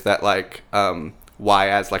 is that, like, why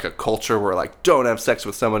as like a culture we're like, don't have sex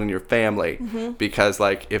with someone in your family, because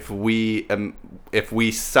like if we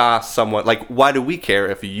saw someone, like, why do we care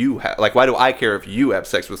if you have, like, why do I care if you have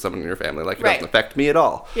sex with someone in your family? Like, it doesn't affect me at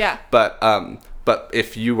all. Yeah. But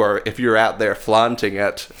if you're out there flaunting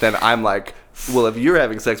it, then I'm like, well, if you're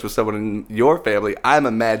having sex with someone in your family, I'm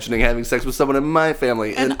imagining having sex with someone in my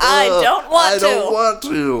family, and I don't want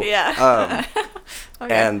to. Yeah.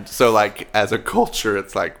 Okay. And so, like, as a culture,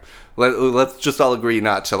 it's like, let's just all agree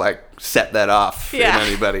not to, like, set that off in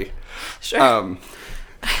anybody. Sure.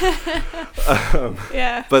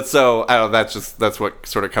 Yeah. But so, I don't know, that's what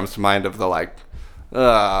sort of comes to mind of the, like,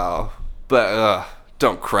 don't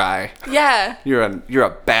cry. Yeah. You're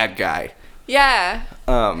a bad guy. Yeah.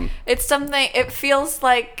 It's something, it feels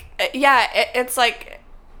like, it's like,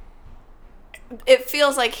 it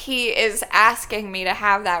feels like he is asking me to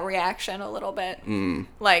have that reaction a little bit.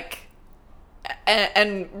 Like,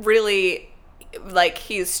 and really, like,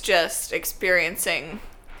 he's just experiencing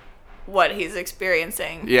what he's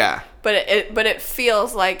experiencing. Yeah. But it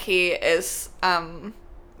feels like he is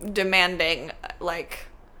demanding, like,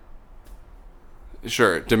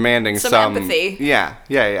 sure, demanding some empathy. Yeah.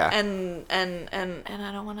 And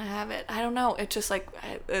I don't want to have it. I don't know. It just like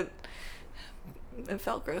it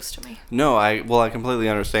felt gross to me. No, I completely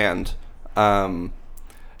understand.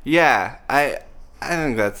 Yeah, I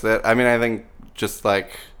think that's it. I mean, I think just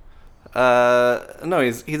like, no,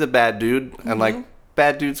 he's a bad dude, and like,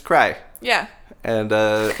 bad dudes cry. Yeah. And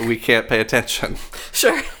we can't pay attention.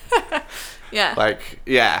 Sure. Yeah. Like,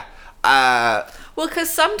 yeah. Well,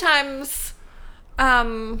 because sometimes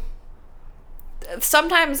I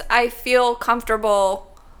feel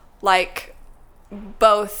comfortable, like,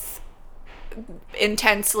 both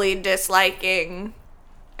intensely disliking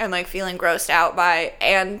and like feeling grossed out by,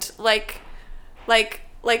 and like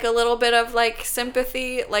a little bit of like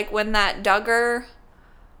sympathy, like when that Duggar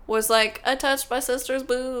was like, I touched my sister's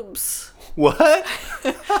boobs. What?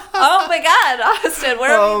 Oh my God, Austin, where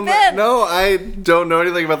have you been? No, I don't know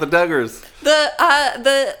anything about the Duggars.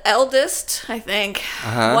 The eldest, I think,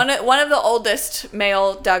 one of the oldest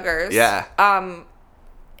male Duggars. Yeah.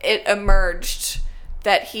 It emerged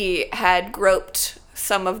that he had groped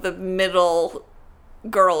some of the middle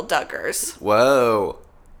girl Duggars. Whoa.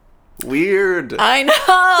 Weird. I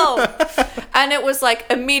know. And it was like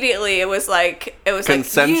immediately it was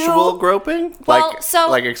consensual groping? Well,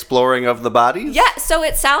 like exploring of the bodies? Yeah, so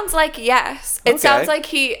it sounds like yes. It sounds like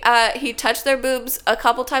he touched their boobs a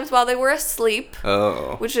couple times while they were asleep.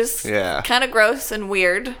 Oh. Which is kind of gross and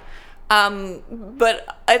weird.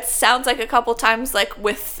 But it sounds like a couple times like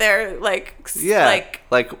with their like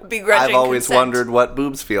begrudging I've always consent. wondered what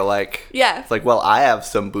boobs feel like. Yeah. It's like, well, I have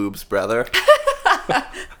some boobs, brother.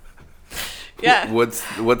 Yeah. What's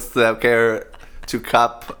the care to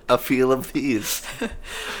cup a feel of these?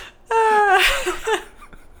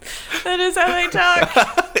 That is how they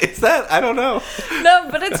talk. Is that? I don't know. No,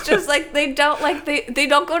 but it's just like they don't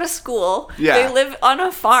go to school. Yeah. They live on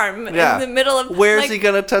a farm in the middle of Where's he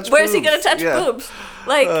gonna touch boobs? Where's he gonna touch boobs?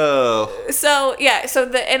 Like so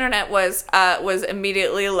the internet was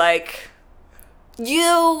immediately like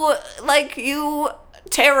you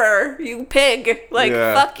terror, you pig, like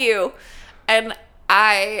fuck you. And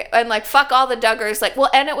like fuck all the Duggars, like, well,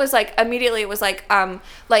 and it was like immediately it was like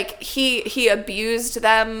he abused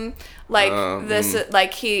them, like he's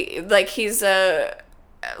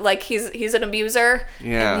an abuser,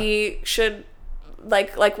 and he should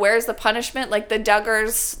like where's the punishment? Like the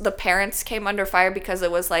Duggars, the parents came under fire because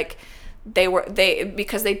it was like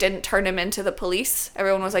because they didn't turn him into the police.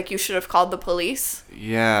 Everyone was like, you should have called the police.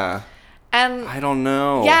 Yeah. And I don't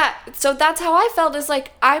know. Yeah, so that's how I felt, is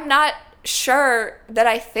like I'm not sure that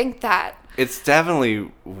I think that. It's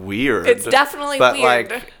definitely weird. But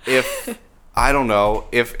like if I don't know,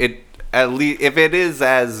 if it is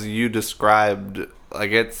as you described,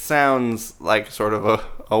 like it sounds like sort of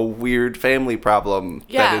a weird family problem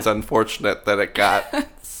that is unfortunate that it got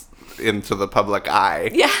into the public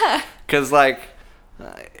eye. Yeah. Cuz like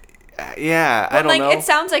I don't know. It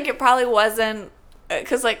sounds like it probably wasn't,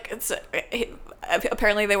 cuz like it's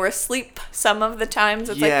apparently they were asleep some of the times.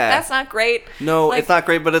 It's like that's not great. No, like, it's not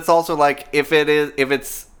great, but it's also like if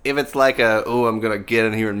it's like I'm gonna get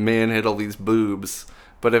in here and manhandle these boobs.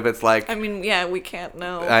 But if it's like, I mean, we can't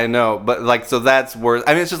know. I know, but like, so that's worse.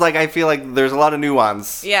 I mean, it's just like I feel like there's a lot of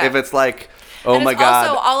nuance. Yeah. If it's like, oh my god,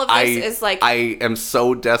 also, all of this is like, I am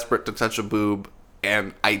so desperate to touch a boob,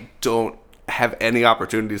 and I don't have any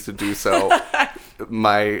opportunities to do so.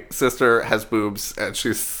 My sister has boobs and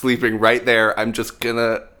she's sleeping right there. I'm just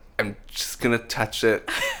gonna touch it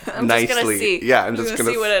I'm nicely. Just gonna see. Yeah, I'm just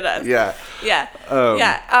gonna see what it does. Yeah.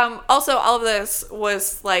 Yeah. Also, all of this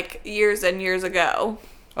was like years and years ago.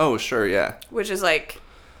 Oh, sure. Yeah. Which is like,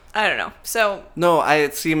 I don't know. So. No,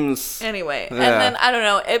 it seems. Anyway, and then I don't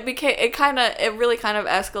know. It really kind of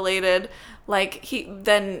escalated. Like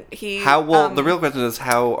the real question is,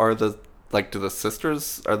 how are do the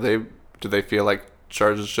sisters, do they feel like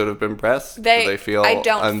charges should have been pressed? Do they feel I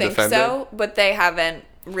don't undefended? think so, but they haven't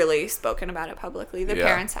really spoken about it publicly. The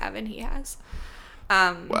parents have, and he has.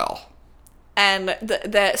 Well. And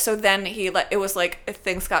so then it was like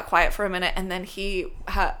things got quiet for a minute, and then he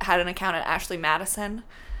had an account at Ashley Madison.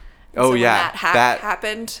 And when that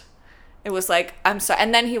happened, it was like, I'm sorry.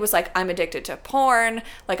 And then he was like, I'm addicted to porn.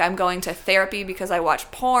 Like, I'm going to therapy because I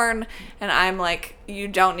watch porn. And I'm like, you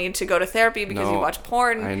don't need to go to therapy because you watch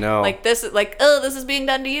porn. I know. Like, this is like, oh, this is being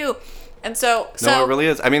done to you. And so no, it really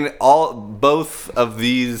is. I mean, both of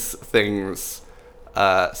these things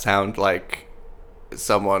sound like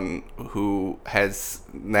someone who has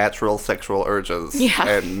natural sexual urges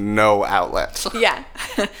and no outlet. Yeah.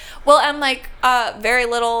 Well, and like very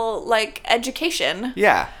little like education.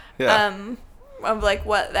 Yeah. Of like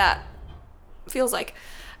what that feels like.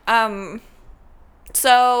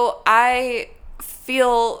 So I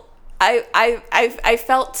feel I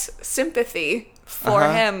felt sympathy for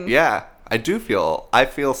him. Yeah. I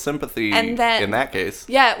feel sympathy in that case.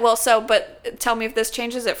 Yeah, well, but tell me if this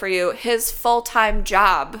changes it for you. His full-time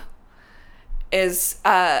job is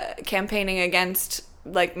campaigning against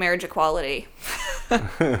like marriage equality.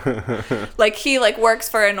 Like he works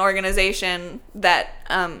for an organization that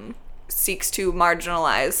seeks to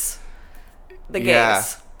marginalize the gays. Yeah.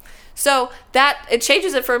 So that it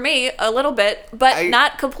changes it for me a little bit, but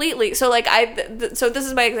not completely. So so this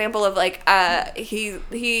is my example of like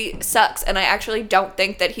he sucks, and I actually don't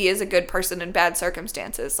think that he is a good person in bad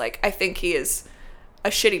circumstances. Like I think he is a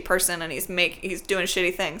shitty person, and he's doing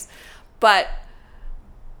shitty things. But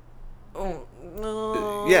I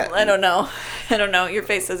don't know. Your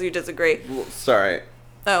face says you disagree. Well, sorry.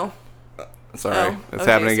 Oh. Sorry. It's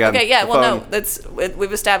happening again. Okay, yeah, well, no,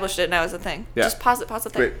 we've established it now as a thing. Yeah. Just pause the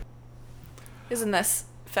thing. Great. Isn't this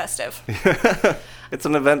festive? It's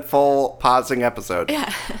an eventful pausing episode.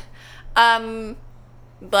 Yeah.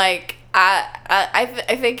 like I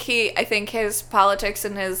think his politics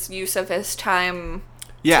and his use of his time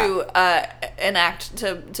to enact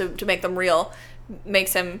to make them real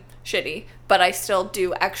makes him shitty. But I still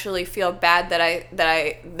do actually feel bad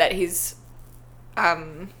that he's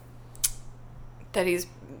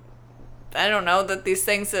I don't know, that these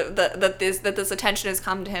things that this attention has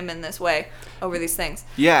come to him in this way over these things.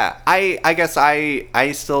 Yeah, I guess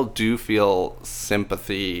I still do feel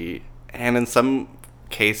sympathy, and in some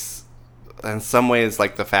ways,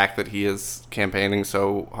 like the fact that he is campaigning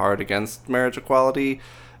so hard against marriage equality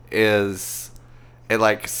it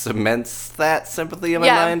like cements that sympathy in my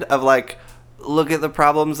mind of like, look at the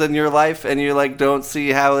problems in your life and you like don't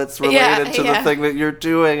see how it's related to the thing that you're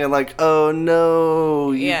doing, and like, oh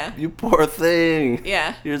no, you poor thing,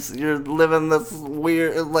 you're living this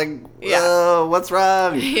weird like, oh, what's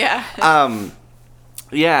wrong? So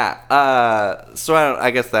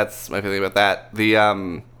I guess that's my feeling about that.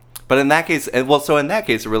 But in that case, it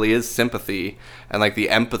really is sympathy, and like the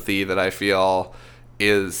empathy that I feel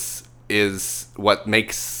is what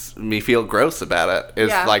makes me feel gross about it. Is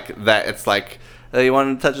like that. It's like, you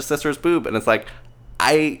want to touch a sister's boob, and it's like,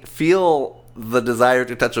 I feel the desire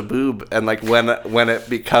to touch a boob, and like when it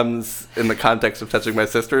becomes in the context of touching my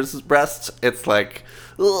sister's breast, it's like,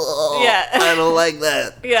 I don't like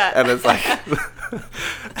that. And it's like,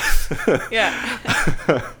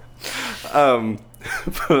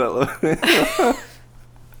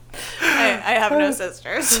 I have no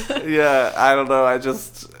sisters. I don't know. I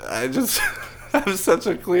just have such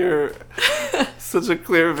a clear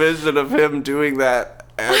vision of him doing that,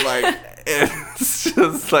 and like it's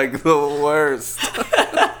just like the worst.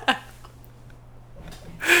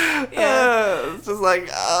 It's just like,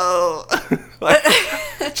 like,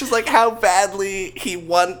 just like how badly he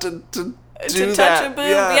wanted to touch a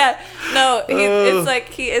boob. No, it's like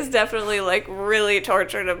he is definitely like really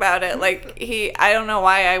tortured about it. Like I don't know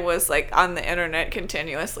why I was like on the internet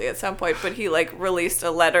continuously at some point, but he like released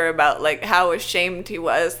a letter about like how ashamed he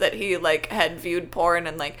was that he like had viewed porn,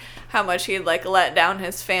 and like how much he had like let down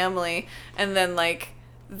his family, and then like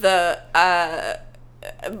the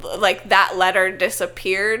like that letter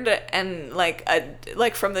disappeared, and like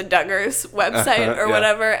from the Duggars website or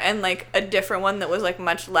whatever, and like a different one that was like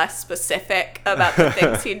much less specific about the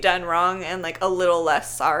things he'd done wrong and like a little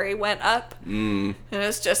less sorry went up. And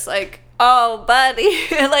it's just like, oh buddy,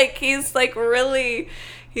 like he's like really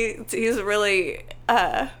he's really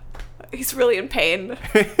in pain.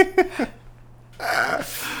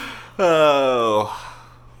 Oh,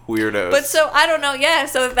 weirdos. But so I don't know.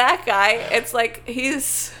 So that guy, it's like he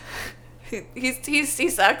sucks.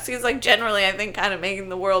 He's like generally, I think, kind of making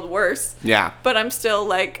the world worse. Yeah. But I'm still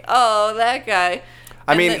like, oh, that guy.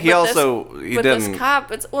 I mean, he didn't. This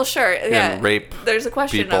cop, it's sure. He didn't rape There's a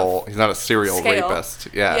question people. He's not a serial scale. rapist.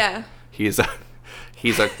 Yeah. Yeah. He's a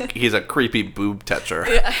creepy boob toucher.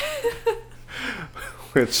 Yeah.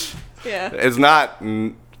 Which is not.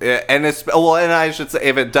 And and I should say,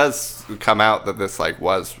 if it does come out that this like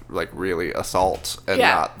was like really assault and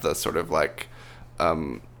not the sort of like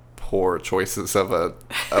poor choices of a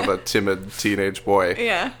timid teenage boy,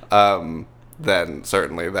 then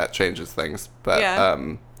certainly that changes things. But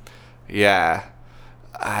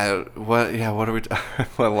what are we?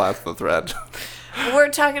 What lost the thread? We're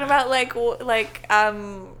talking about I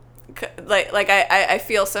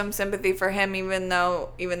feel some sympathy for him, even though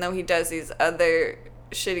he does these other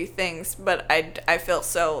shitty things, but I feel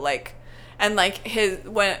so like, and like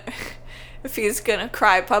if he's gonna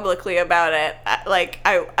cry publicly about it,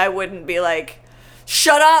 I wouldn't be like,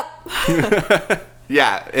 shut up.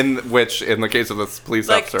 in the case of this police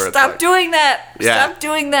officer, stop doing that. Stop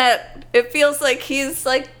doing that. It feels like he's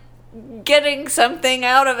like getting something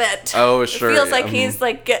out of it. Oh, sure. It feels like he's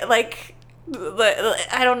like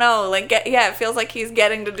I don't know, it feels like he's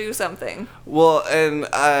getting to do something. Well, and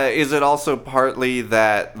is it also partly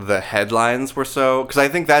that the headlines were so... Because I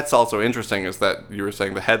think that's also interesting, is that you were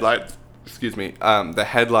saying the headlines... Excuse me. The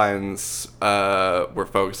headlines were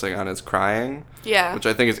focusing on his crying. Yeah. Which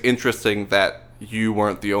I think is interesting that you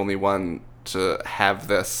weren't the only one to have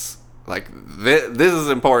this... Like, this is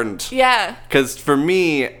important. Yeah. Because for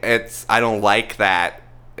me, I don't like that.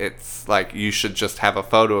 It's like, you should just have a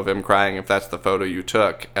photo of him crying if that's the photo you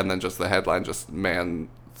took, and then just the headline, just man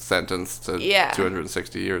sentenced to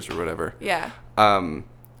 260 years or whatever. Yeah. And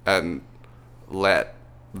let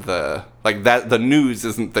the news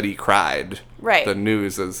isn't that he cried. Right. The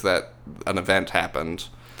news is that an event happened,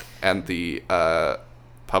 and the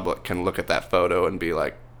public can look at that photo and be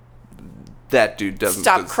like, that dude doesn't...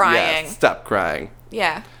 Stop crying. Stop crying.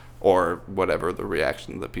 Yeah. or whatever the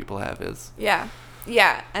reaction that people have is. Yeah.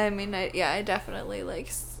 I mean, I definitely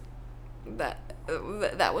like that.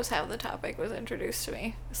 That was how the topic was introduced to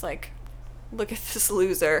me. It's like, look at this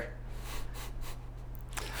loser.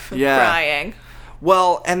 Crying.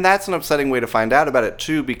 Well, and that's an upsetting way to find out about it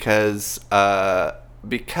too, because I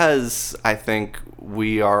think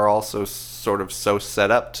we are also sort of so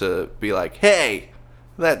set up to be like, hey,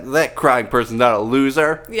 that crying person's not a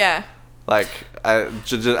loser. Yeah. Like, I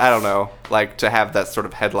don't know, like to have that sort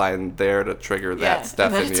of headline there to trigger that stuff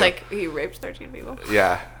and then in it's you. like, he raped 13 people.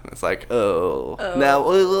 Yeah, it's like, now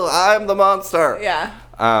I'm the monster. Yeah.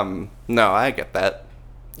 No, I get that.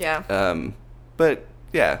 Yeah. But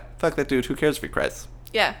yeah, fuck that dude. Who cares if he cries?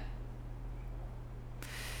 Yeah.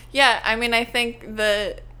 Yeah, I mean, I think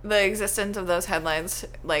the existence of those headlines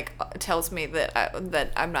like tells me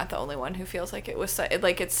that I'm not the only one who feels like it was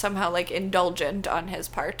like it's somehow like indulgent on his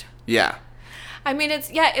part. Yeah. I mean, it's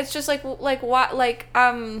just like what like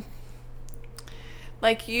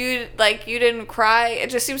you didn't cry. It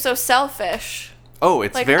just seems so selfish. Oh,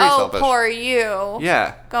 it's like, very selfish. Oh, poor you.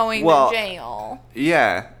 Yeah. Going to jail.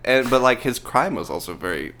 Yeah, but like his crime was also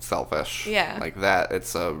very selfish. Yeah. Like that.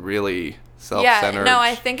 It's a really self-centered. Yeah. No,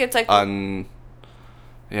 I think it's like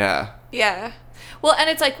Yeah. Yeah. Well, and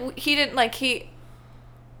it's like he didn't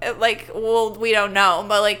we don't know,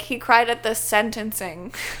 but like he cried at the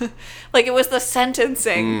sentencing. Like it was the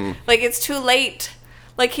sentencing. Like it's too late.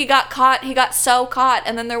 Like he got so caught,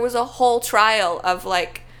 and then there was a whole trial of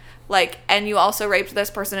like and you also raped this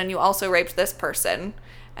person and you also raped this person.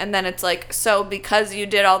 And then it's like, so because you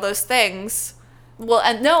did all those things, well,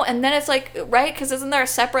 and then it's like, right? Because isn't there a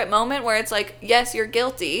separate moment where it's like, yes, you're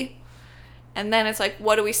guilty. And then it's like,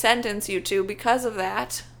 what do we sentence you to because of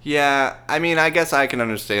that? Yeah, I mean, I guess I can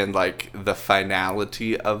understand, like, the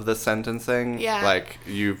finality of the sentencing. Yeah. Like,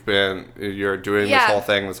 you're doing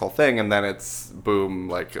this whole thing, and then it's, boom,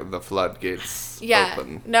 like, the floodgates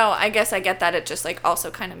open. No, I guess I get that. It just, like, also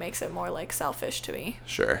kind of makes it more, like, selfish to me.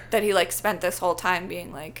 Sure. That he, like, spent this whole time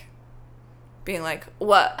being like,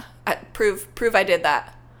 what? Prove I did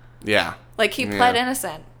that. Yeah. Like, he pled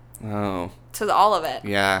innocent. Oh. To all of it.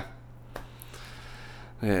 Yeah.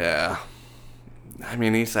 Yeah. I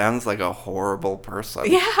mean, he sounds like a horrible person.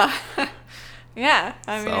 Yeah. Yeah.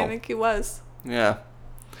 I mean, I think he was. Yeah.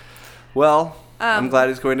 Well, I'm glad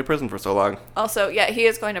he's going to prison for so long. Also, yeah, he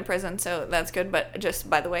is going to prison, so that's good. But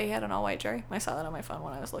just, by the way, he had an all-white jury. I saw that on my phone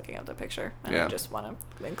when I was looking at the picture. And I just want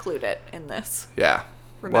to include it in this. Yeah.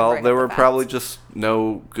 Well, there were probably just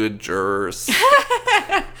no good jurors.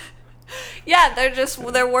 Yeah,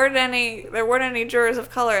 there weren't any jurors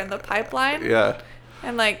of color in the pipeline. Yeah.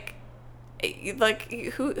 And who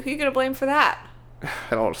are you gonna blame for that?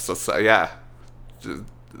 I don't. So yeah,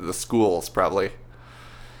 the schools probably.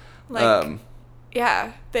 Like,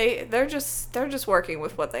 yeah, they're just working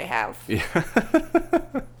with what they have. Yeah.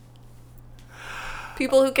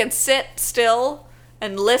 People who can sit still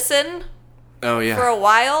and listen. Oh yeah. For a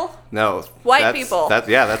while. No. White people.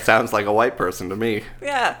 That sounds like a white person to me.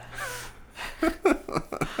 Yeah.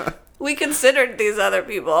 We considered these other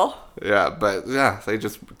people. Yeah, but yeah, they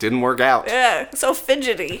just didn't work out. Yeah, so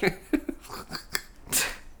fidgety.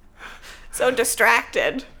 So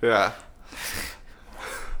distracted. Yeah.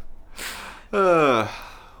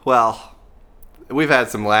 Well, we've had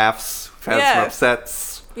some laughs, we've had some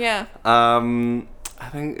upsets. Yeah. I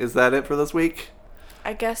think, is that it for this week?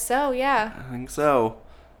 I guess so, yeah. I think so.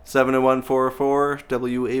 70144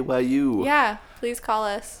 WAYU. Yeah, please call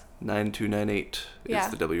us. 9298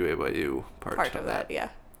 is the WAYU part of that. Yeah.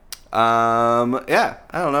 Yeah,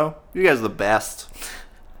 I don't know. You guys are the best.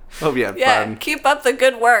 Hope you had fun. Keep up the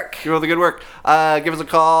good work. Keep up the good work. Give us a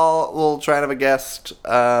call. We'll try and have a guest.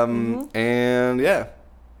 And yeah.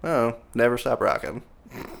 I don't know. Never stop rocking.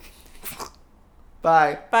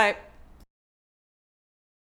 Bye. Bye.